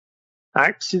violently,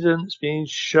 accidents, being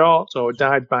shot, or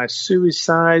died by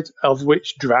suicide, of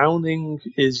which drowning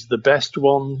is the best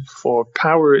one for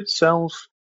power itself.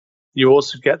 You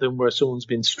also get them where someone's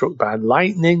been struck by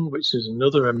lightning, which is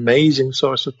another amazing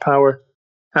source of power.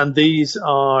 And these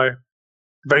are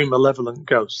very malevolent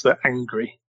ghosts. They're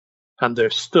angry and they're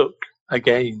stuck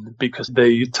again because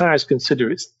the Thais consider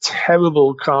it's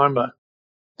terrible karma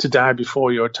to die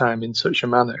before your time in such a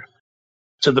manner.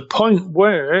 To the point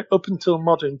where, up until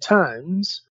modern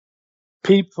times,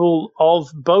 people of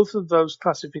both of those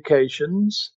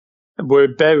classifications were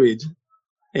buried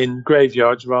in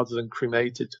graveyards rather than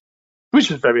cremated, which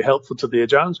was very helpful to the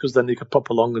Ajarns because then they could pop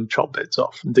along and chop bits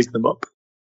off and dig them up.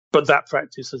 But that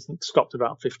practice has stopped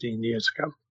about 15 years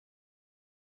ago.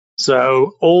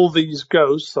 So all these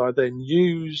ghosts are then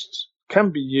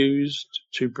can be used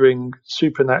to bring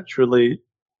supernaturally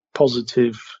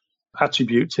positive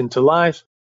attributes into life,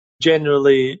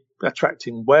 generally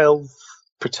attracting wealth,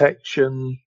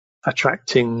 protection,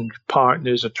 attracting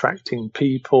partners, attracting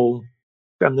people.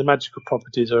 And the magical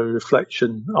properties are a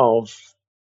reflection of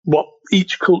what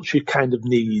each culture kind of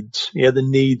needs, the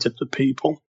needs of the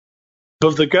people.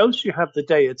 Above the ghosts, you have the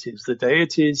deities. The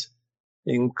deities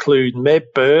include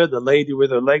Mebur, the lady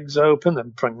with her legs open,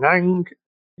 and Prangang,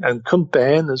 and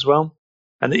Kumpen as well.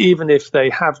 And even if they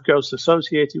have ghosts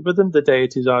associated with them, the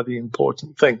deities are the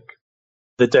important thing.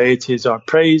 The deities are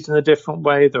praised in a different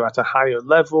way. They're at a higher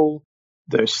level.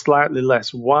 They're slightly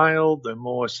less wild. They're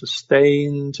more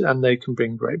sustained, and they can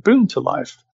bring great boon to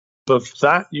life. Above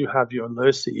that, you have your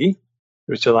Lursi,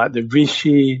 which are like the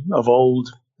Rishi of old,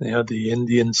 the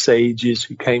Indian sages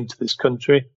who came to this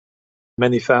country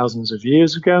many thousands of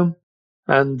years ago.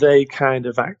 And they kind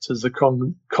of act as the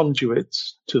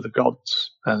conduits to the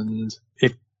gods. And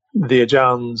if the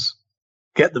Ajarns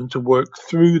get them to work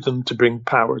through them to bring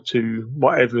power to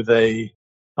whatever they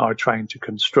are trying to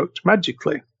construct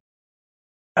magically.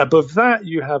 Above that,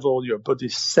 you have all your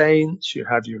Buddhist saints, you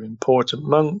have your important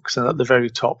monks, and at the very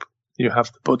top, you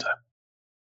have the Buddha.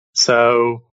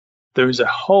 So there is a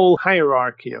whole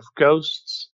hierarchy of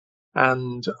ghosts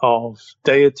and of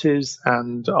deities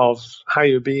and of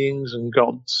higher beings and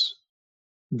gods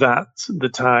that the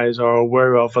Thais are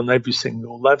aware of on every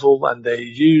single level, and they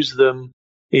use them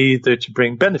either to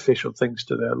bring beneficial things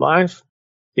to their life,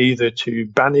 either to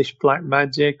banish black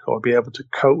magic or be able to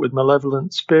cope with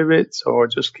malevolent spirits or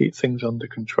just keep things under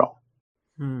control.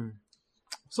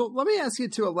 So let me ask you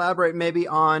to elaborate maybe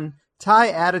on Thai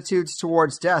attitudes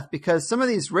towards death, because some of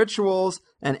these rituals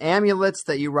and amulets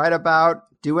that you write about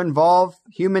do involve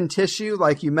human tissue,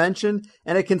 like you mentioned,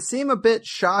 and it can seem a bit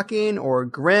shocking or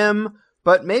grim,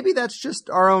 but maybe that's just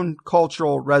our own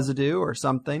cultural residue or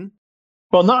something.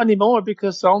 Well, not anymore,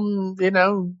 because on,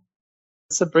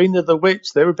 Sabrina the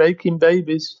Witch, they were baking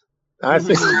babies. I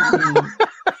think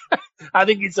I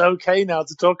think it's okay now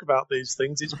to talk about these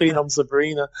things. It's been on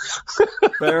Sabrina.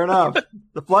 Fair enough.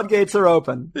 The floodgates are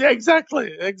open. Yeah,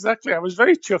 exactly. I was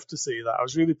very chuffed to see that. I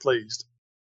was really pleased.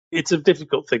 It's a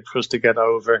difficult thing for us to get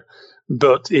over,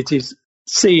 but it is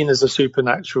seen as a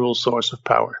supernatural source of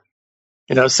power.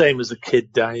 Same as a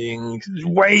kid dying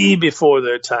way before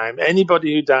their time.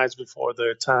 Anybody who dies before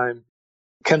their time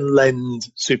can lend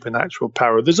supernatural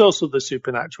power. There's also the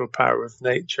supernatural power of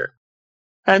nature.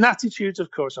 And attitudes,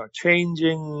 of course, are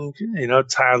changing.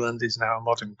 Thailand is now a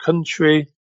modern country.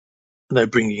 They're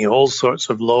bringing all sorts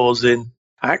of laws in.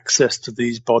 Access to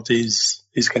these bodies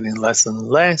is getting less and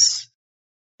less.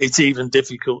 It's even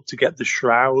difficult to get the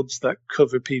shrouds that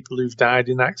cover people who've died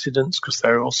in accidents because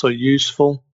they're also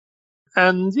useful.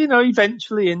 And,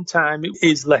 eventually in time, it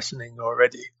is lessening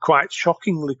already, quite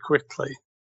shockingly quickly.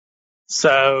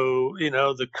 So,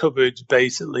 the cupboard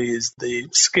basically is the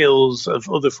skills of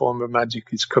other form of magic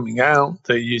is coming out.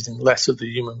 They're using less of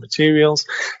the human materials.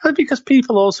 And because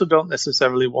people also don't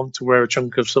necessarily want to wear a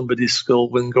chunk of somebody's skull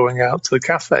when going out to the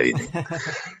cafe.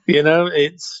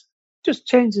 It's just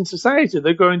changing society.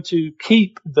 They're going to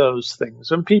keep those things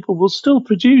and people will still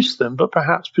produce them, but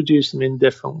perhaps produce them in a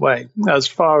different way. As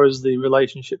far as the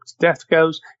relationship to death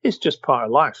goes, it's just part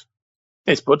of life.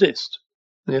 It's Buddhist,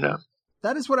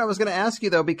 That is what I was going to ask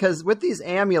you, though, because with these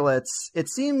amulets, it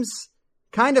seems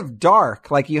kind of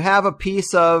dark. Like you have a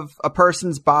piece of a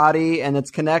person's body and it's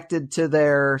connected to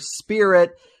their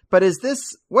spirit. But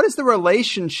what is the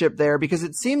relationship there? Because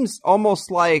it seems almost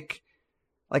like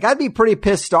I'd be pretty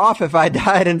pissed off if I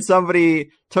died and somebody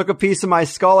took a piece of my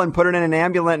skull and put it in an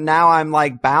amulet. And now I'm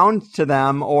like bound to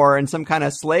them or in some kind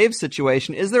of slave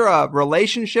situation. Is there a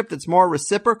relationship that's more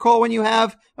reciprocal when you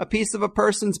have a piece of a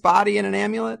person's body in an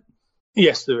amulet?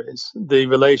 Yes, there is. The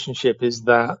relationship is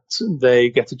that they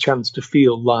get a chance to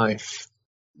feel life.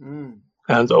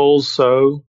 And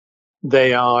also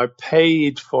they are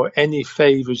paid for any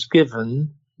favors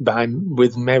given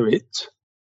with merit.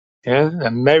 Yeah,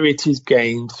 and merit is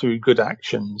gained through good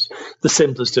actions. The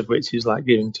simplest of which is like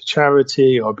giving to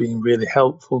charity or being really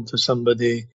helpful to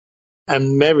somebody.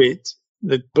 And merit,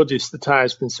 the Buddhists, the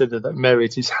Thais consider that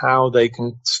merit is how they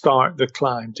can start the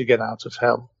climb to get out of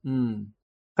hell,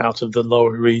 out of the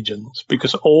lower regions,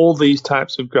 because all these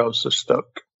types of ghosts are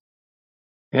stuck.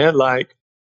 Yeah, like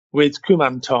with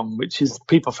Kumantong, which is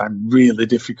people find really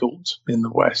difficult in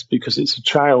the West because it's a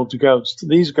child ghost.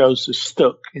 These ghosts are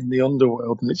stuck in the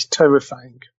underworld and it's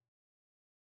terrifying.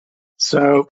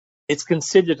 So it's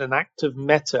considered an act of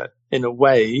metta in a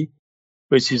way,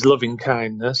 which is loving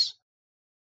kindness,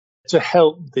 to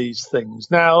help these things.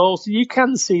 Now, also, you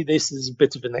can see this as a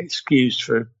bit of an excuse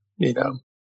for,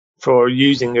 for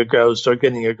using a ghost or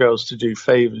getting a ghost to do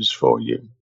favors for you.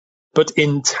 But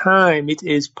in time, it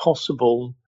is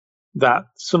possible that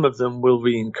some of them will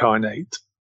reincarnate.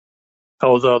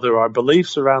 Although there are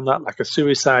beliefs around that, like a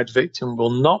suicide victim will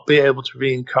not be able to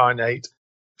reincarnate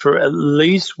for at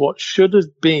least what should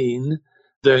have been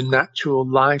their natural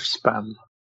lifespan.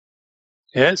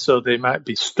 Yeah, so they might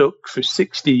be stuck for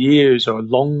 60 years or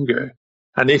longer.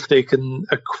 And if they can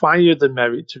acquire the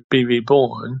merit to be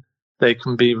reborn, they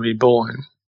can be reborn.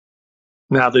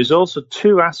 Now, there's also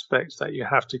two aspects that you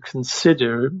have to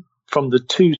consider from the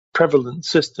two prevalent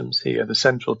systems here, the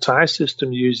Central Thai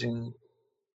system using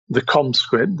the Com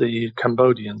script, the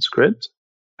Cambodian script,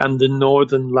 and the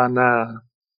Northern Lanna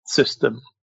system.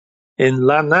 In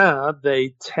Lanna,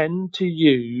 they tend to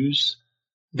use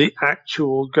the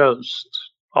actual ghost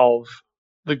of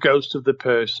the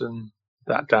person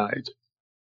that died.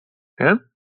 Yeah?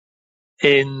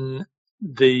 In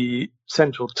the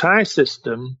Central Thai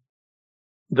system,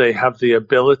 they have the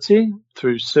ability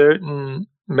through certain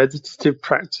meditative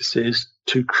practices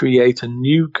to create a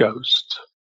new ghost.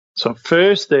 So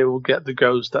first they will get the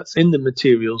ghost that's in the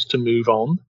materials to move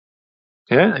on.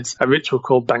 Yeah, it's a ritual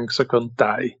called Bangsakon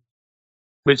Dai,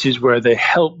 which is where they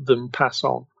help them pass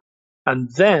on. And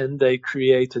then they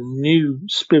create a new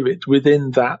spirit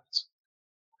within that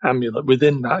amulet,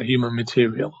 within that human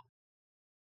material.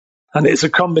 And it's a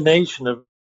combination of,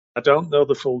 I don't know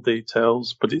the full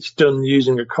details, but it's done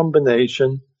using a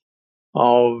combination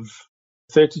of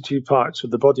 32 parts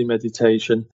of the body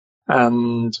meditation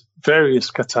and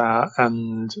various kata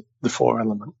and the four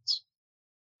elements.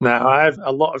 Now, I have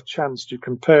a lot of chance to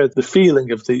compare the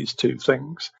feeling of these two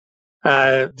things,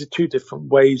 the two different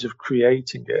ways of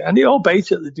creating it. And it all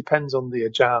basically depends on the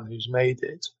Ajarn who's made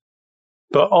it.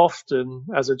 But often,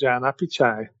 as Ajarn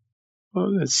Apichai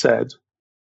has said,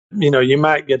 you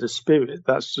might get a spirit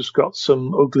that's just got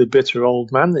some ugly, bitter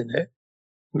old man in it.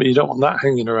 But you don't want that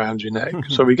hanging around your neck.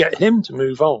 So we get him to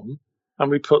move on and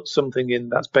we put something in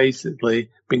that's basically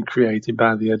been created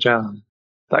by the Ajarn.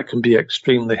 That can be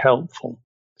extremely helpful.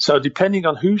 So depending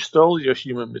on who stole your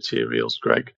human materials,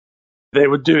 Greg, They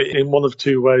would do it in one of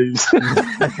two ways.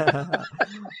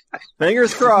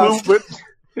 Fingers crossed.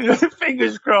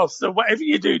 Fingers crossed. So whatever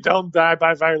you do, don't die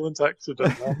by violent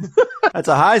accident. That's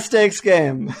a high stakes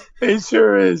game. It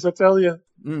sure is, I tell you.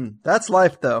 That's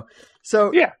life, though.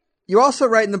 So yeah. You also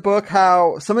write in the book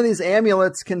how some of these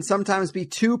amulets can sometimes be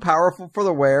too powerful for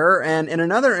the wearer. And in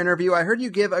another interview, I heard you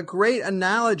give a great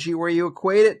analogy where you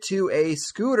equate it to a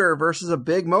scooter versus a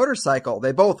big motorcycle.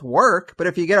 They both work, but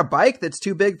if you get a bike that's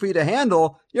too big for you to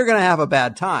handle, you're going to have a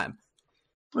bad time.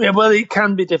 Yeah, well, it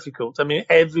can be difficult. I mean,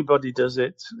 everybody does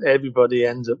it. Everybody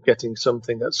ends up getting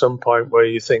something at some point where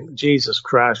you think, Jesus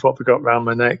Christ, what have we got around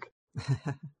my neck?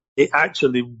 It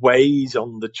actually weighs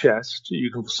on the chest. You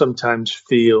can sometimes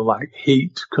feel like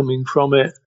heat coming from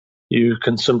it. You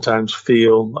can sometimes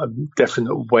feel a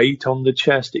definite weight on the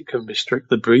chest. It can restrict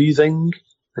the breathing.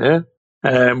 Yeah,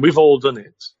 we've all done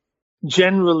it.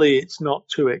 Generally, it's not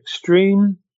too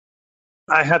extreme.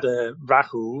 I had a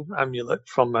Rahu amulet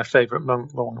from my favourite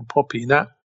monk, Lord Poppy,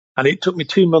 and it took me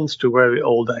 2 months to wear it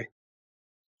all day.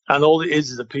 And all it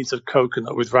is a piece of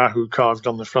coconut with Rahu carved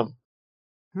on the front.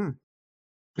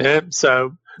 Yeah,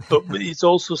 so, but it's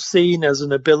also seen as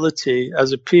an ability,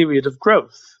 as a period of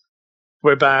growth,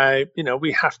 whereby,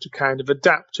 we have to kind of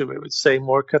adapt to it. Say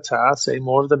more kata, say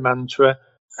more of the mantra,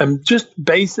 and just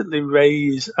basically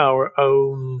raise our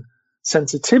own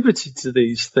sensitivity to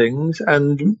these things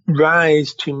and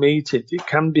rise to meet it. It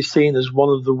can be seen as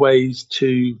one of the ways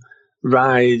to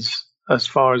rise as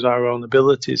far as our own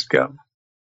abilities go.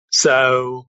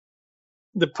 So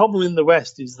the problem in the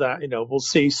West is that, we'll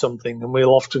see something and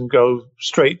we'll often go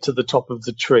straight to the top of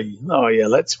the tree. Oh, yeah,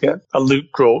 let's get a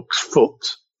Luke Groke's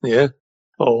foot, yeah?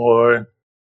 Or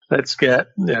let's get,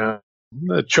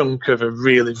 a chunk of a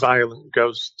really violent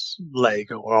ghost's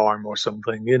leg or arm or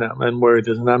something, and wear it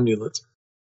as an amulet.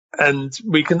 And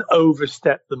we can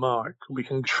overstep the mark. We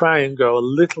can try and go a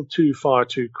little too far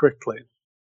too quickly.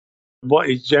 What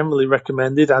is generally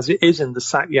recommended, as it is in the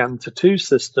Satyan tattoo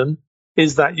system,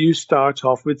 is that you start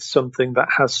off with something that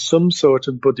has some sort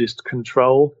of Buddhist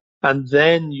control, and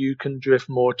then you can drift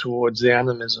more towards the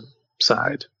animism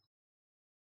side.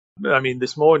 I mean,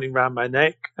 this morning around my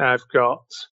neck, I've got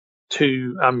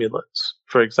 2 amulets,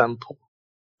 for example,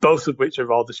 both of which are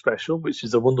rather special, which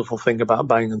is a wonderful thing about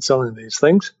buying and selling these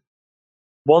things.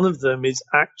 One of them is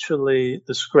actually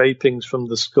the scrapings from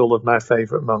the skull of my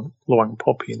favourite monk, Luang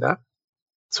Poppy.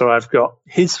 So I've got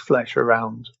his flesh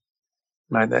around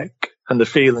my neck, and the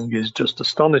feeling is just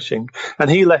astonishing. And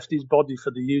he left his body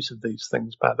for the use of these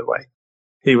things, by the way.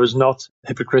 He was not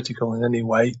hypocritical in any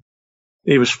way.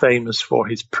 He was famous for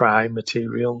his prime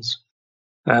materials,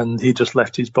 and he just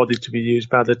left his body to be used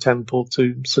by the temple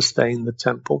to sustain the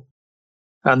temple.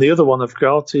 And the other one I've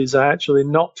got is actually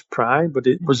not prime, but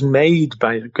it was made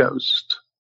by a ghost.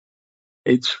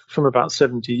 It's from about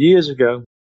 70 years ago,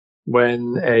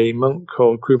 when a monk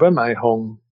called Kruba Mai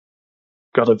Hong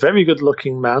got a very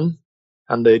good-looking man,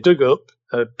 and they dug up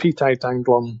a Pitai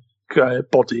Tanglon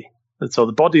body. And so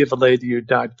the body of a lady who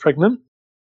died pregnant,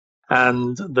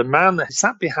 and the man that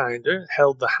sat behind her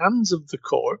held the hands of the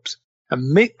corpse and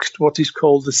mixed what is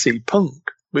called the sea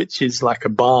punk, which is like a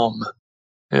balm.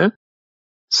 Yeah?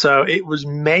 So it was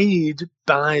made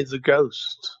by the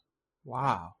ghost.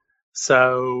 Wow.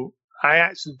 So I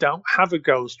actually don't have a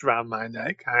ghost around my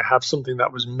neck. I have something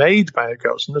that was made by a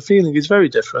ghost, and the feeling is very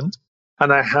different.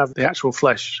 And I have the actual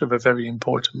flesh of a very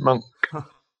important monk.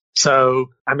 So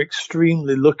I'm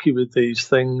extremely lucky with these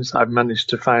things. I've managed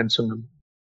to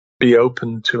be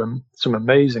open to some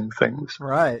amazing things.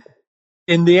 Right.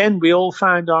 In the end, we all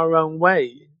find our own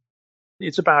way.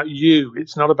 It's about you.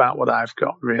 It's not about what I've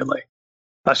got, really.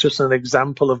 That's just an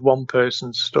example of one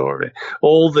person's story.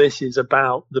 All this is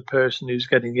about the person who's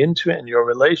getting into it and your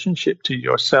relationship to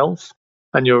yourself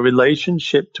and your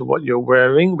relationship to what you're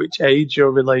wearing, which aids your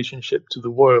relationship to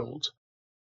the world.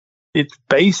 It's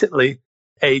basically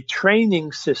a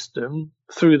training system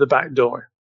through the back door.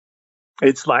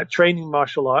 It's like training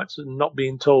martial arts and not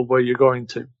being told where you're going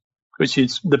to, which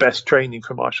is the best training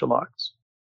for martial arts.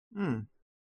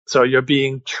 So you're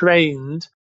being trained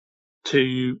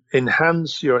to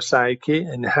enhance your psyche,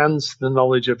 enhance the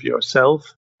knowledge of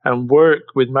yourself, and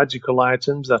work with magical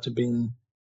items that have been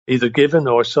either given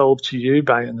or sold to you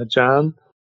by an Ajarn.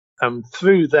 And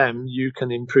through them, you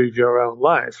can improve your own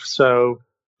life. So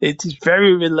it is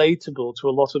very relatable to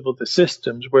a lot of other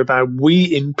systems whereby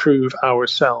we improve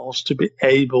ourselves to be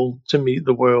able to meet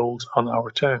the world on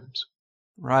our terms.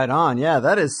 Right on. Yeah,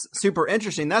 that is super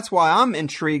interesting. That's why I'm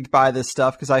intrigued by this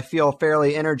stuff, because I feel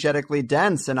fairly energetically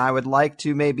dense, and I would like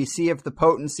to maybe see if the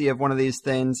potency of one of these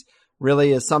things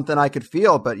really is something I could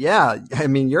feel. But yeah, I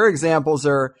mean, your examples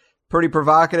are pretty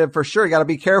provocative for sure. You got to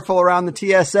be careful around the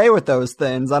TSA with those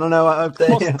things. I don't know if they...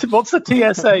 What's the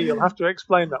TSA? You'll have to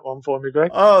explain that one for me, Greg.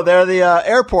 Oh, they're the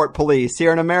airport police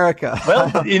here in America.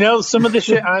 Well, some of the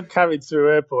shit I've carried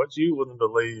through airports, you wouldn't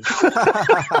believe.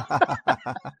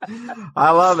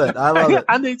 I love it.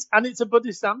 And it's a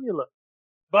Buddhist amulet.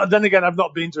 But then again, I've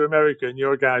not been to America, and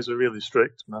your guys are really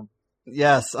strict, man.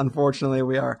 Yes, unfortunately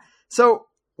we are. So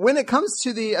when it comes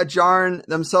to the Ajarn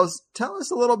themselves, tell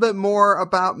us a little bit more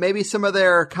about maybe some of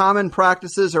their common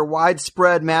practices or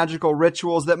widespread magical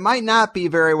rituals that might not be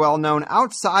very well known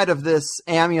outside of this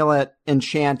amulet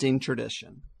enchanting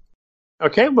tradition.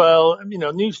 Okay, well,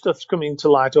 new stuff's coming to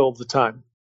light all the time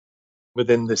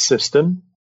within this system.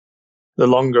 The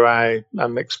longer I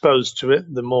am exposed to it,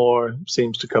 the more it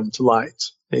seems to come to light.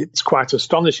 It's quite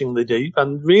astonishingly deep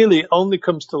and really only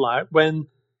comes to light when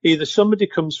either somebody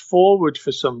comes forward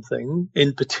for something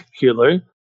in particular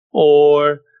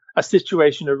or a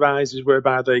situation arises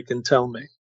whereby they can tell me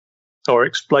or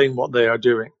explain what they are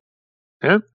doing.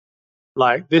 Yeah?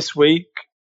 Like this week,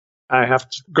 I have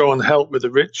to go and help with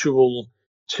a ritual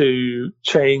to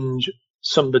change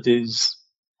somebody's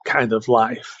kind of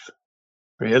life,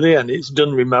 really, and it's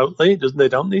done remotely. They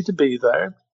don't need to be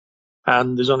there.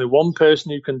 And there's only one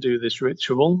person who can do this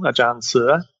ritual,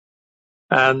 Ajarns,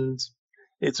 and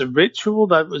it's a ritual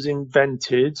that was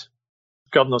invented,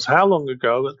 God knows how long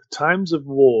ago, at the times of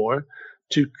war,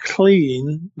 to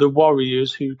clean the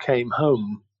warriors who came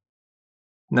home.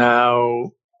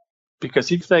 Now,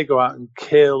 because if they go out and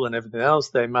kill and everything else,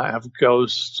 they might have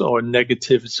ghosts or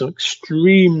negativity, some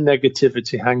extreme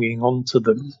negativity hanging onto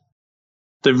them.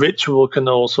 The ritual can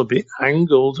also be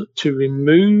angled to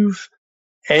remove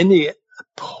any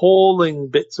appalling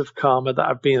bits of karma that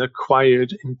have been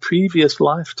acquired in previous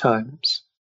lifetimes.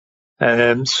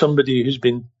 Somebody who's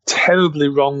been terribly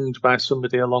wronged by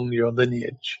somebody along your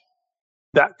lineage,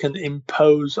 that can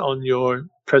impose on your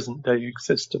present day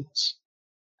existence.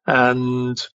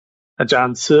 And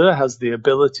Ajarns has the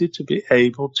ability to be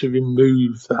able to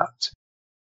remove that.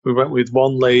 We went with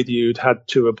one lady who'd had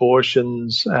 2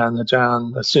 abortions, and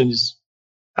Ajarn, as soon as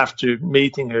after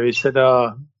meeting her, he said,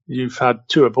 "Oh, you've had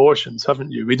 2 abortions,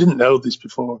 haven't you? We didn't know this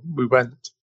before we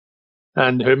went."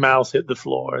 And her mouth hit the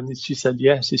floor, and she said,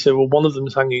 "Yes." He said, "Well, one of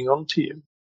them's hanging on to you,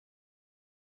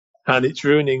 and it's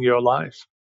ruining your life."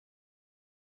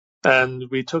 And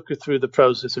we took her through the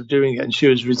process of doing it, and she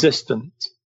was resistant.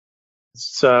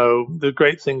 So the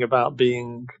great thing about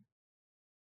being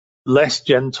less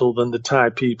gentle than the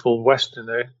Thai people,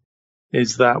 Westerner,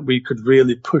 is that we could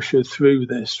really push her through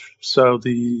this so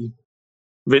the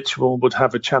ritual would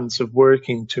have a chance of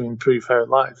working to improve her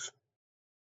life.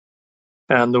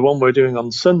 And the one we're doing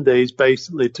on Sunday is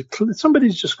basically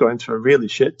somebody's just going through a really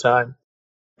shit time.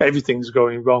 Everything's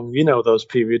going wrong. You know those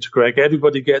periods, Greg.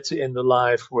 Everybody gets it in their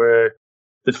life where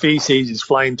the feces is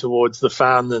flying towards the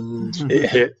fan and it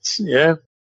hits, yeah?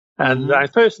 And I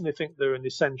personally think they're an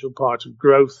essential part of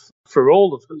growth for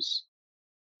all of us.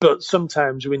 But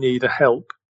sometimes we need a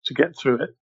help to get through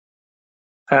it.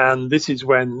 And this is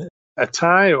when a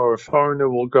Thai or a foreigner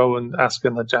will go and ask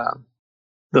an Ajarn.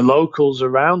 The locals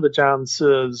around Ajarns'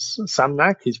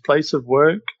 Samnak, his place of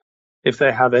work, if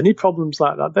they have any problems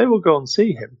like that, they will go and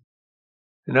see him.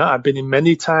 I've been in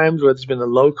many times where there's been a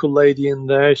local lady in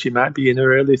there. She might be in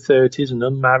her early 30s and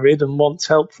unmarried and wants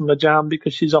help from Ajarn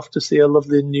because she's off to see a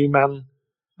lovely new man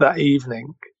that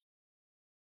evening.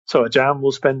 So Ajarn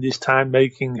will spend his time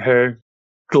making her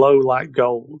glow like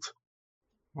gold.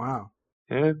 Wow.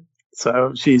 Yeah.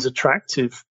 So she's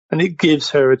attractive, and it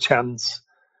gives her a chance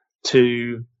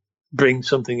to bring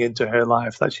something into her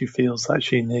life that she feels that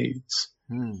she needs.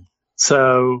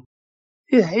 So,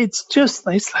 yeah,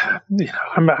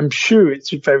 I'm sure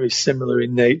it's very similar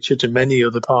in nature to many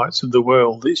other parts of the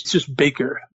world. It's just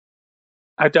bigger.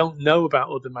 I don't know about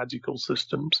other magical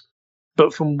systems,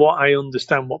 but from what I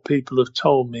understand, what people have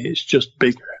told me, it's just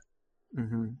bigger.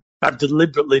 I've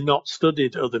deliberately not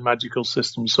studied other magical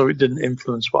systems, so it didn't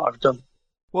influence what I've done.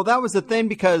 Well, that was the thing,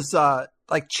 because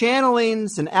like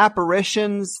channelings and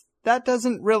apparitions, that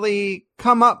doesn't really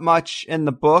come up much in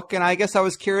the book. And I guess I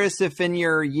was curious if in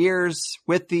your years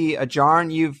with the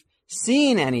Ajarn, you've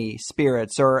seen any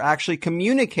spirits or actually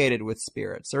communicated with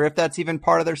spirits, or if that's even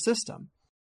part of their system.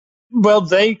 Well,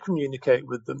 they communicate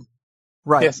with them.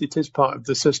 Right. Yes, it is part of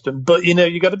the system. But,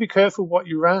 you've got to be careful what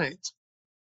you write.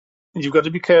 You've got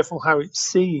to be careful how it's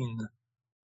seen.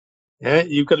 Yeah,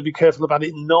 you've got to be careful about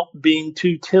it not being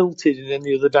too tilted in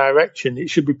any other direction.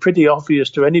 It should be pretty obvious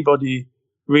to anybody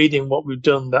reading what we've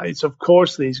done that it's, of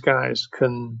course, these guys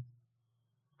can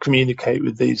communicate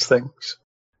with these things.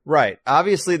 Right.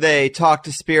 Obviously, they talk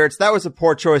to spirits. That was a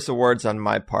poor choice of words on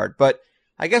my part. But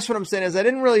I guess what I'm saying is I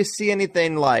didn't really see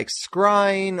anything like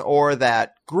scrying or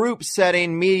that group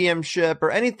setting mediumship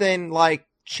or anything like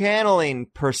channeling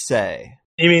per se.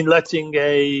 You mean letting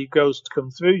a ghost come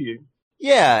through you?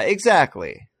 Yeah,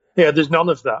 exactly. Yeah, there's none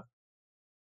of that.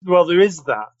 Well, there is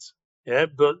that, yeah,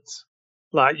 but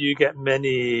like you get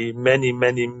many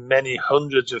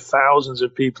hundreds of thousands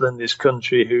of people in this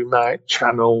country who might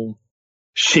channel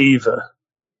Shiva,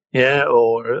 yeah,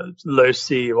 or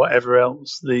Lucy, or whatever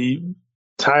else. The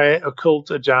Thai Occult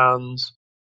Ajarns,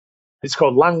 it's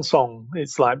called Langsong.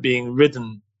 It's like being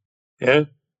ridden, yeah.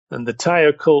 And the Thai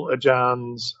Occult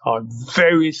Ajarns are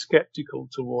very skeptical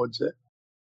towards it.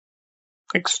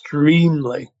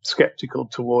 Extremely skeptical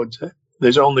towards it.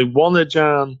 There's only one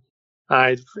Ajarn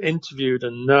I've interviewed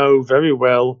and know very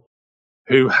well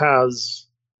who has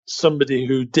somebody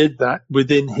who did that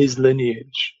within his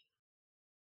lineage.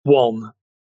 One.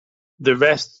 The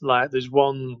rest, like there's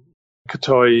one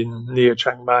Katoi near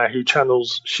Chiang Mai who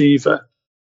channels Shiva.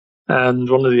 And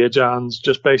one of the Ajarns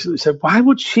just basically said, why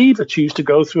would Shiva choose to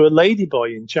go through a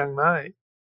ladyboy in Chiang Mai?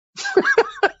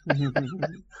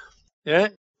 Yeah,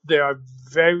 they are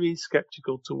very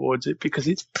skeptical towards it because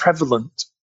it's prevalent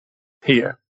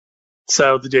here.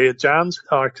 So the Ajarns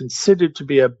are considered to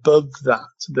be above that.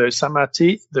 Their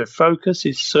samadhi, their focus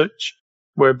is such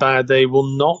whereby they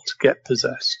will not get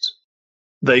possessed.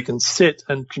 They can sit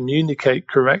and communicate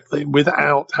correctly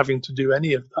without having to do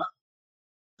any of that.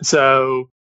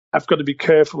 So I've got to be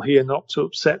careful here not to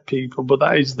upset people, but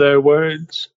that is their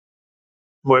words,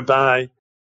 whereby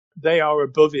they are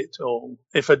above it all.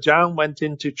 If a Ajarn went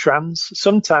into trance,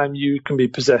 sometime you can be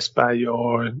possessed by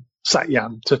your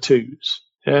Satyan tattoos.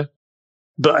 Yeah.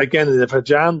 But again, if a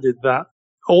Ajarn did that,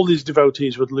 all these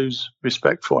devotees would lose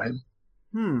respect for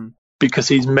him. Because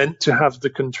he's meant to have the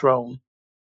control.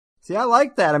 See, I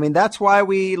like that. I mean, that's why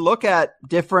we look at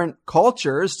different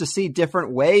cultures to see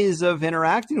different ways of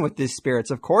interacting with these spirits.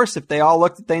 Of course, if they all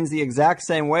looked at things the exact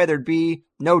same way, there'd be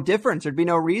no difference. There'd be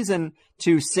no reason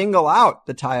to single out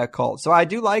the Thai occult. So I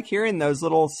do like hearing those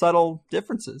little subtle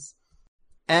differences.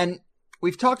 And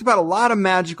we've talked about a lot of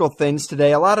magical things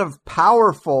today, a lot of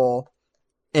powerful,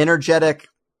 energetic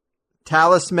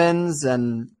talismans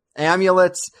and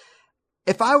amulets.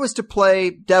 If I was to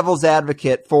play devil's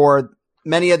advocate for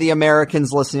many of the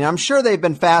Americans listening, I'm sure they've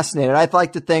been fascinated. I'd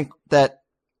like to think that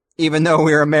even though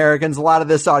we're Americans, a lot of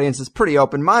this audience is pretty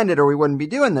open-minded or we wouldn't be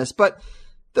doing this. But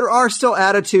there are still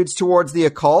attitudes towards the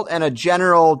occult and a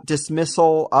general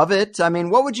dismissal of it. I mean,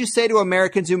 what would you say to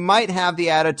Americans who might have the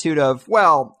attitude of,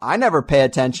 well, I never pay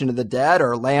attention to the dead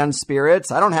or land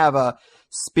spirits. I don't have a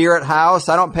spirit house.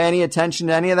 I don't pay any attention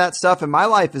to any of that stuff, and my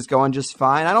life is going just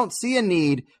fine. I don't see a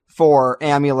need for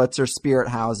amulets or spirit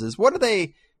houses. What are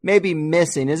they maybe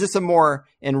missing? Is this a more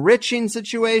enriching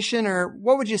situation, or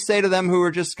what would you say to them who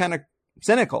are just kind of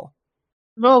cynical?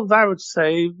 Well, I would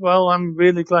say, well, I'm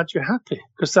really glad you're happy,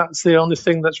 because that's the only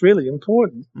thing that's really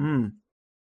important.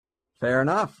 Fair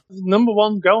enough. Number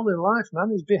one goal in life,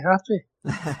 man, is be happy.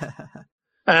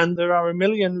 And there are a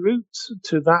million routes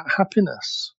to that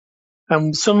happiness.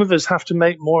 And some of us have to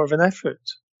make more of an effort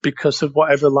because of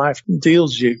whatever life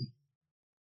deals you.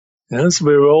 Yes,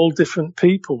 we're all different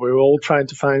people. We're all trying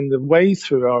to find a way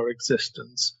through our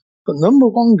existence. But number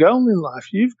one goal in life,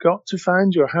 you've got to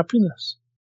find your happiness.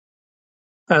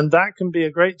 And that can be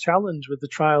a great challenge with the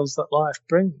trials that life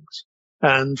brings.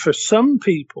 And for some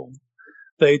people,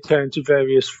 they turn to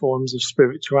various forms of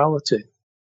spirituality.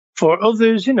 For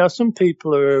others, some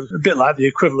people are a bit like the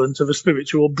equivalent of a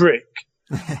spiritual brick.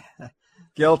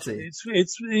 Guilty.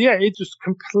 It's just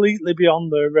completely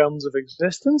beyond their realms of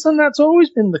existence, and that's always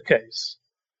been the case.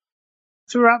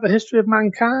 Throughout the history of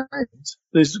mankind,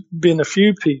 there's been a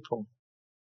few people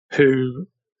who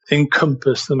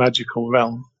encompass the magical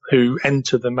realm, who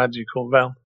enter the magical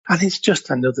realm. And it's just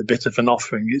another bit of an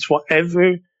offering. It's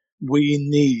whatever we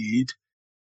need.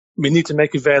 We need to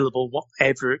make available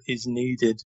whatever is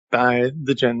needed by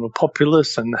the general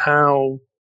populace, and how,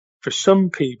 for some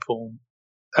people,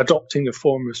 adopting a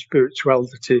form of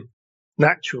spirituality,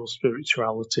 natural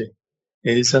spirituality,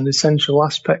 is an essential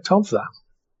aspect of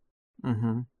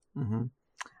that.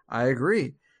 I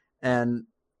agree. And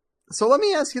so let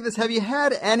me ask you this. Have you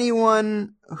had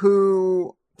anyone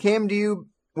who came to you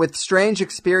with strange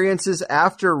experiences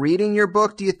after reading your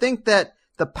book? Do you think that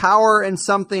the power in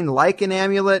something like an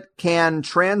amulet can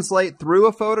translate through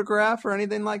a photograph or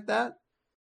anything like that?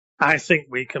 I think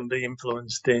we can be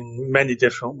influenced in many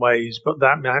different ways, but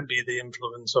that might be the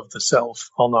influence of the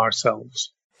self on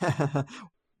ourselves.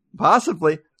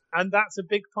 Possibly. And that's a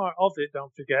big part of it,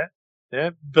 don't forget.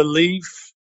 Yeah?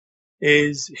 Belief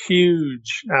is a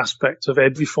huge aspect of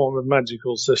every form of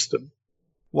magical system.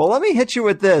 Well, let me hit you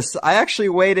with this. I actually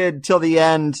waited till the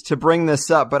end to bring this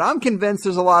up, but I'm convinced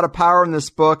there's a lot of power in this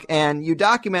book, and you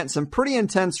document some pretty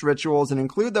intense rituals and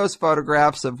include those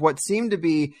photographs of what seem to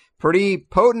be pretty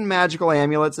potent magical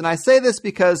amulets. And I say this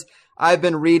because I've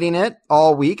been reading it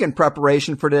all week in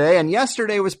preparation for today, and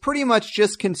yesterday was pretty much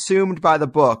just consumed by the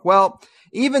book. Well,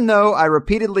 even though I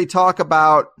repeatedly talk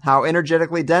about how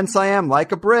energetically dense I am,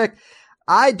 like a brick,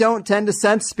 I don't tend to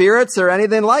sense spirits or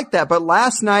anything like that, but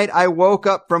last night I woke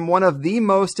up from one of the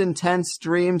most intense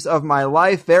dreams of my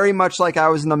life, very much like I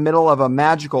was in the middle of a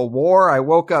magical war. I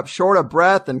woke up short of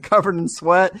breath and covered in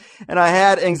sweat, and I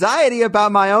had anxiety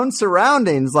about my own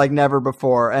surroundings like never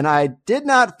before, and I did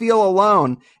not feel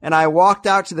alone, and I walked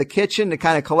out to the kitchen to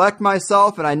kind of collect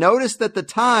myself, and I noticed that the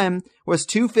time was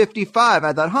 2:55.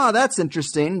 I thought, that's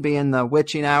interesting, being the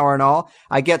witching hour and all.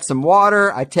 I get some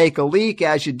water, I take a leak,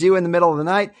 as you do in the middle of the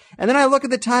night, and then I look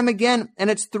at the time again, and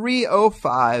it's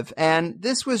 3:05. And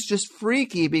this was just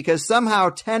freaky because somehow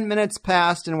 10 minutes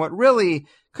passed in what really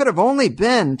could have only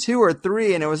been 2 or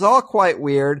 3, and it was all quite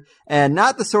weird, and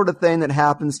not the sort of thing that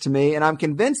happens to me, and I'm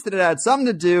convinced that it had something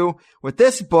to do with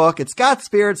this book. It's got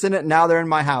spirits in it, and now they're in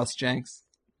my house, Jenx.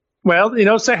 Well,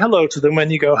 say hello to them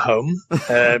when you go home.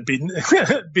 Be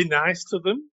nice to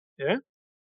them, yeah.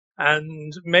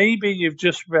 And maybe you've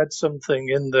just read something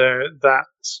in there that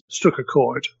struck a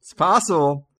chord. It's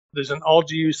possible. There's an odd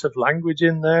use of language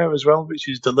in there as well, which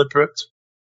is deliberate.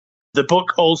 The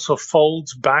book also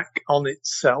folds back on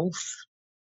itself,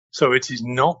 so it is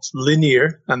not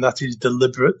linear, and that is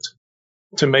deliberate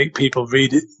to make people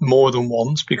read it more than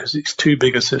once because it's too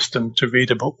big a system to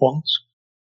read a book once.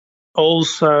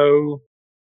 Also,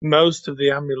 most of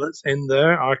the amulets in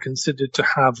there are considered to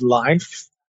have life,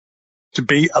 to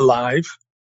be alive.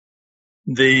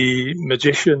 The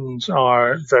magicians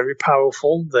are very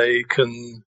powerful. They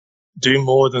can do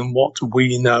more than what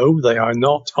we know. They are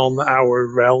not on our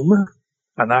realm.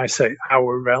 And I say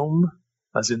our realm,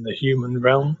 as in the human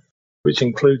realm, which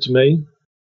includes me.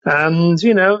 And,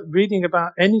 reading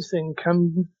about anything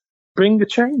can bring a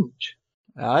change.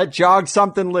 It jogged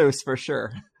something loose for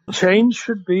sure. Change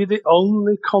should be the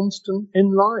only constant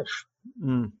in life.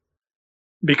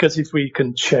 Because if we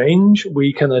can change,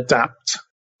 we can adapt.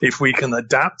 If we can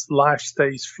adapt, life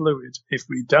stays fluid. If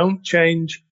we don't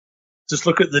change, just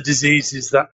look at the diseases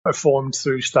that are formed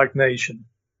through stagnation.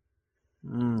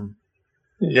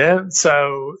 Yeah,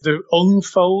 so the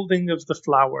unfolding of the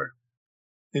flower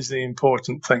is the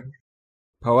important thing.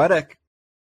 Poetic.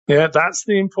 Yeah, that's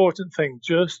the important thing.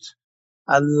 Just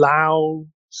allow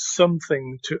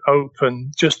something to open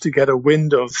just to get a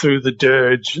window through the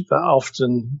dirge that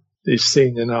often is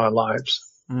seen in our lives.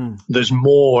 There's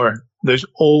more. There's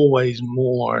always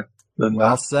more than that.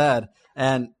 Well said.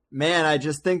 And man, I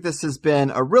just think this has been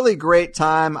a really great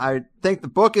time. I think the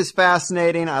book is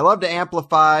fascinating. I love to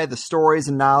amplify the stories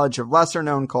and knowledge of lesser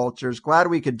known cultures. Glad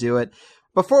we could do it.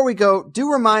 Before we go,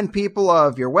 do remind people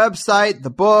of your website, the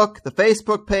book, the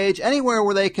Facebook page, anywhere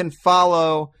where they can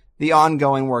follow the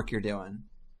ongoing work you're doing.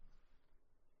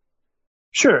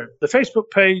 Sure. The Facebook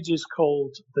page is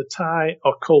called the Thai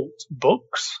Occult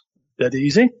Books. Dead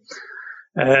easy.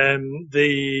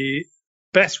 The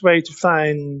best way to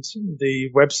find the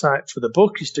website for the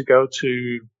book is to go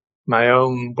to my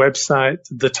own website,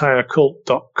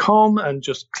 thethaioccult.com, and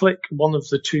just click one of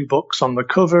the 2 books on the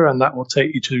cover, and that will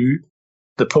take you to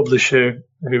the publisher,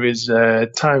 who is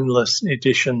Timeless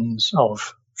Editions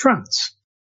of France.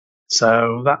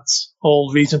 So that's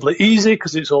all reasonably easy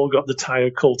because it's all got the Thai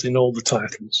Occult in all the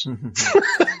titles.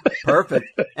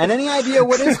 Perfect. And any idea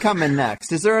what is coming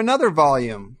next? Is there another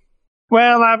volume?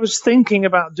 Well, I was thinking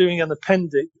about doing an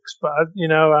appendix, but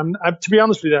to be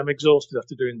honest with you, I'm exhausted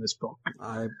after doing this book.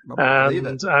 I believe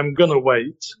it. I'm going to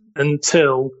wait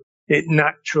until it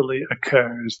naturally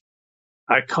occurs.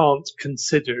 I can't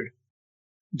consider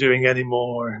doing any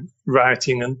more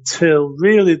writing until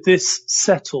really this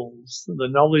settles. The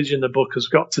knowledge in the book has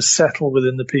got to settle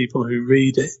within the people who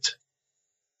read it.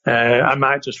 I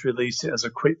might just release it as a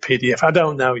quick PDF. I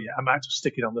don't know yet. I might just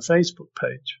stick it on the Facebook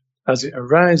page as it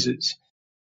arises.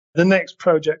 The next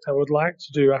project I would like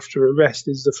to do after a rest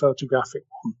is the photographic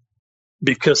one,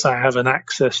 because I have an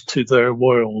access to their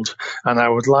world, and I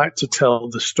would like to tell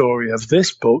the story of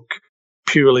this book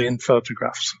purely in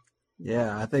photographs.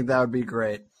 Yeah, I think that would be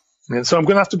great. And so I'm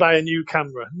going to have to buy a new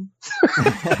camera,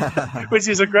 which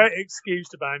is a great excuse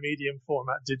to buy medium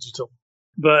format digital.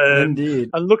 But Indeed.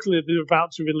 And luckily they're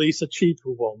about to release a cheaper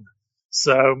one.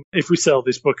 So if we sell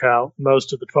this book out,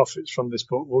 most of the profits from this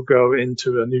book will go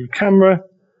into a new camera,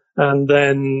 and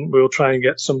then we'll try and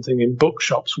get something in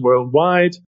bookshops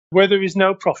worldwide where there is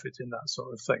no profit in that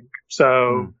sort of thing.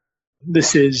 So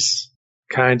this is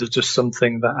kind of just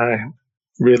something that I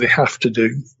really have to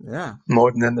do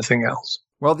more than anything else.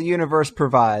 Well, the universe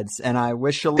provides, and I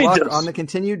wish you luck on the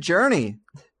continued journey.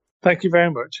 Thank you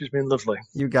very much. It's been lovely.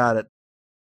 You got it.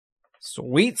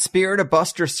 Sweet spirit of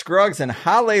Buster Scruggs and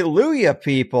hallelujah,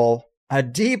 people. A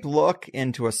deep look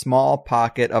into a small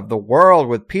pocket of the world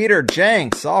with Peter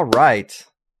Jenx. All right.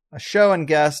 A show and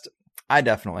guest I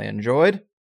definitely enjoyed.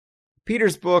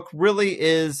 Peter's book really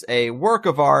is a work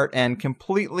of art and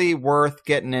completely worth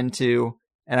getting into.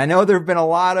 And I know there have been a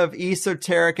lot of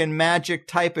esoteric and magic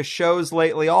type of shows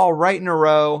lately, all right in a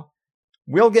row.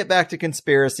 We'll get back to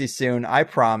conspiracy soon, I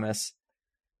promise.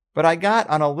 But I got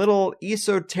on a little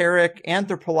esoteric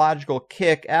anthropological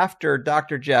kick after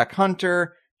Dr. Jack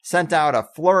Hunter sent out a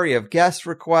flurry of guest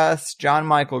requests. John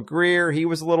Michael Greer, he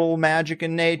was a little magic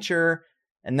in nature.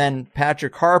 And then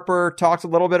Patrick Harper talked a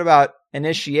little bit about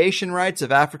initiation rites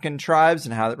of African tribes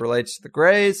and how that relates to the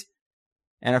Greys,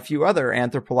 and a few other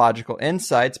anthropological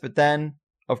insights. But then,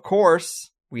 of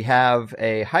course, we have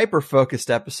a hyper-focused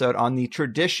episode on the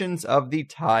traditions of the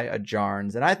Thai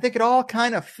Ajarns. And I think it all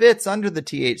kind of fits under the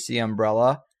THC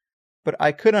umbrella, but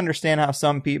I could understand how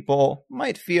some people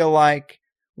might feel like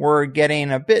we're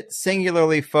getting a bit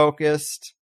singularly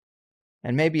focused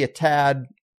and maybe a tad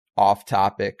off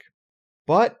topic.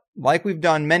 But like we've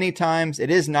done many times,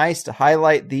 it is nice to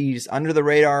highlight these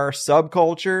under-the-radar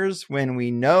subcultures when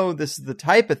we know this is the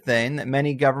type of thing that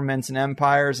many governments and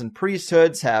empires and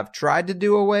priesthoods have tried to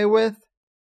do away with.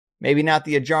 Maybe not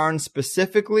the Ajarns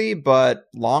specifically, but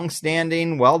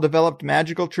long-standing, well-developed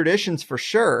magical traditions for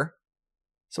sure.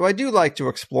 So I do like to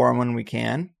explore them when we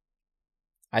can.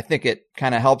 I think it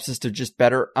kind of helps us to just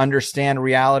better understand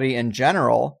reality in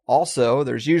general. Also,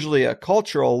 there's usually a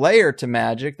cultural layer to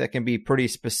magic that can be pretty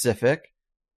specific.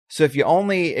 So if you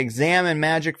only examine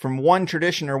magic from one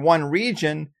tradition or one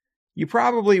region, you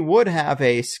probably would have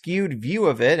a skewed view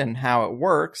of it and how it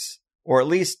works, or at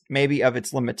least maybe of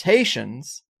its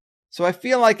limitations. So I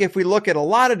feel like if we look at a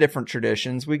lot of different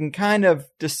traditions, we can kind of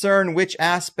discern which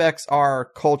aspects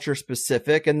are culture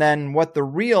specific and then what the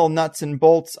real nuts and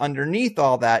bolts underneath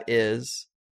all that is,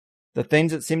 the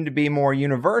things that seem to be more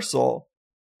universal.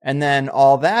 And then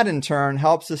all that in turn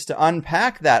helps us to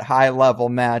unpack that high level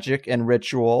magic and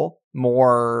ritual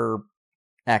more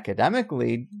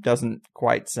academically. Doesn't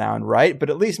quite sound right, but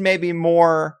at least maybe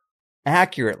more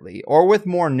accurately or with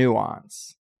more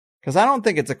nuance. Because I don't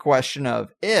think it's a question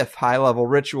of if high-level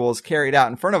ritual is carried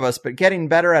out in front of us, but getting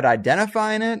better at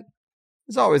identifying it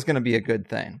is always going to be a good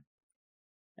thing.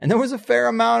 And there was a fair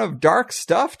amount of dark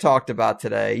stuff talked about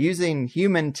today, using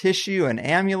human tissue and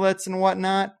amulets and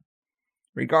whatnot.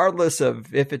 Regardless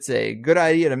of if it's a good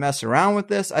idea to mess around with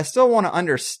this, I still want to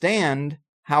understand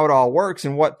how it all works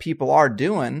and what people are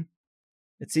doing.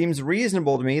 It seems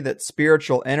reasonable to me that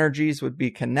spiritual energies would be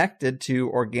connected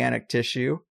to organic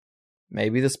tissue.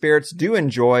 Maybe the spirits do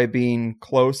enjoy being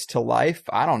close to life.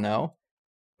 I don't know.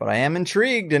 But I am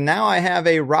intrigued, and now I have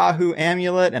a Rahu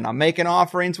amulet, and I'm making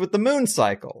offerings with the moon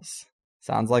cycles.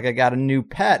 Sounds like I got a new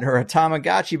pet or a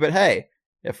Tamagotchi, but hey,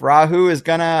 if Rahu is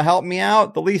gonna help me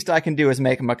out, the least I can do is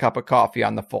make him a cup of coffee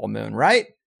on the full moon, right?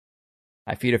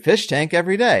 I feed a fish tank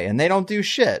every day, and they don't do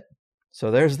shit.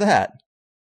 So there's that.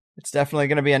 It's definitely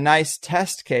going to be a nice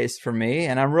test case for me,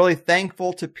 and I'm really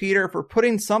thankful to Peter for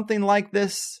putting something like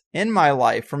this in my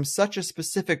life from such a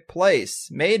specific place,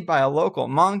 made by a local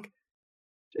monk.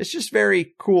 It's just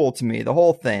very cool to me, the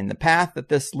whole thing, the path that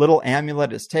this little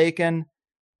amulet has taken.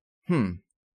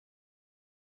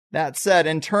 That said,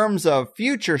 in terms of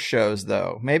future shows,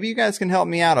 though, maybe you guys can help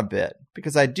me out a bit,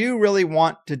 because I do really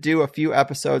want to do a few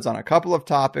episodes on a couple of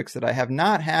topics that I have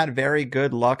not had very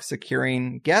good luck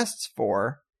securing guests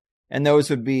for. And those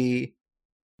would be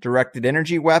directed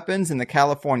energy weapons in the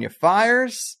California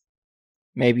fires,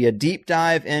 maybe a deep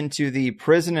dive into the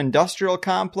prison industrial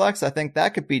complex. I think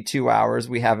that could be 2 hours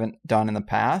we haven't done in the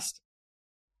past.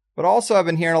 But also I've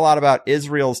been hearing a lot about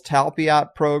Israel's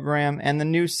Talpiot program and the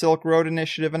new Silk Road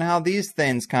initiative and how these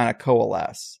things kind of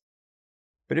coalesce.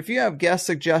 But if you have guest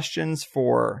suggestions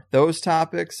for those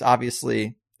topics,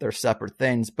 obviously they're separate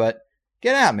things, but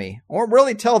get at me, or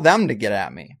really tell them to get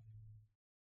at me.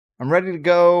 I'm ready to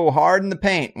go hard in the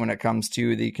paint when it comes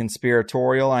to the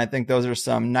conspiratorial, and I think those are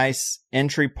some nice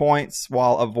entry points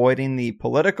while avoiding the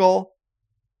political.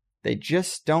 They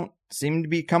just don't seem to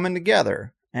be coming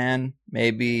together, and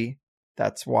maybe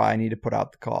that's why I need to put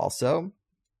out the call. So,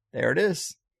 there it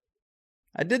is.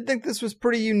 I did think this was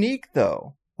pretty unique,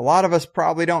 though. A lot of us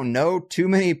probably don't know too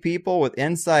many people with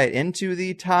insight into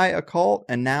the Thai occult,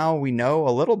 and now we know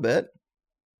a little bit.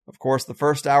 Of course, the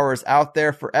first hour is out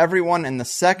there for everyone, and the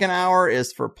second hour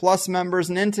is for Plus members.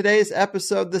 And in today's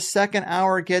episode, the second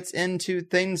hour gets into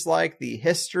things like the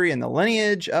history and the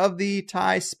lineage of the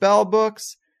Thai spell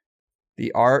books,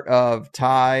 the art of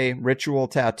Thai ritual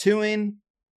tattooing,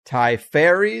 Thai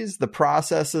fairies, the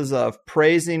processes of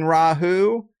praising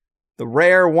Rahu, the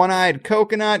rare one-eyed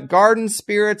coconut, garden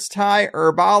spirits, Thai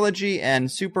herbology, and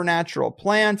supernatural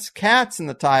plants, cats in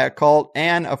the Thai occult,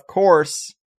 and, of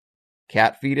course,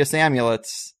 cat fetus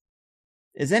amulets.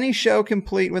 Is any show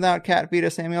complete without cat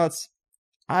fetus amulets?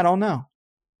 I don't know.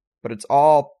 But it's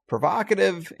all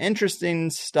provocative, interesting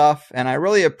stuff, and I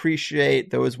really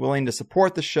appreciate those willing to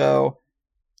support the show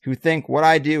who think what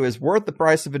I do is worth the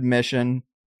price of admission.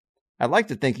 I'd like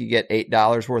to think you get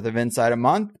 $8 worth of insight a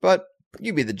month, but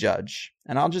you be the judge,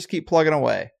 and I'll just keep plugging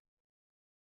away.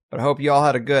 But I hope you all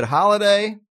had a good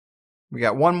holiday. We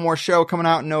got one more show coming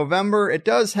out in November. It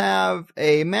does have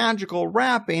a magical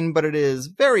wrapping, but it is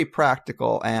very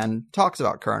practical and talks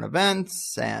about current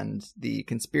events and the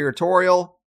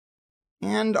conspiratorial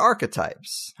and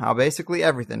archetypes. How basically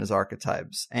everything is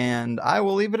archetypes. And I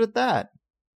will leave it at that.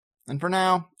 And for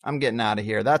now, I'm getting out of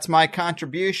here. That's my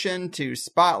contribution to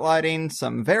spotlighting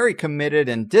some very committed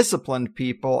and disciplined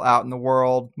people out in the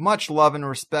world. Much love and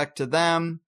respect to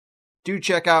them. Do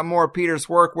check out more of Peter's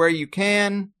work where you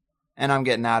can. And I'm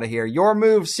getting out of here. Your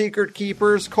move, secret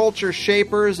keepers, culture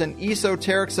shapers, and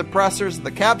esoteric suppressors of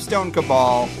the Capstone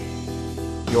Cabal.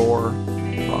 Your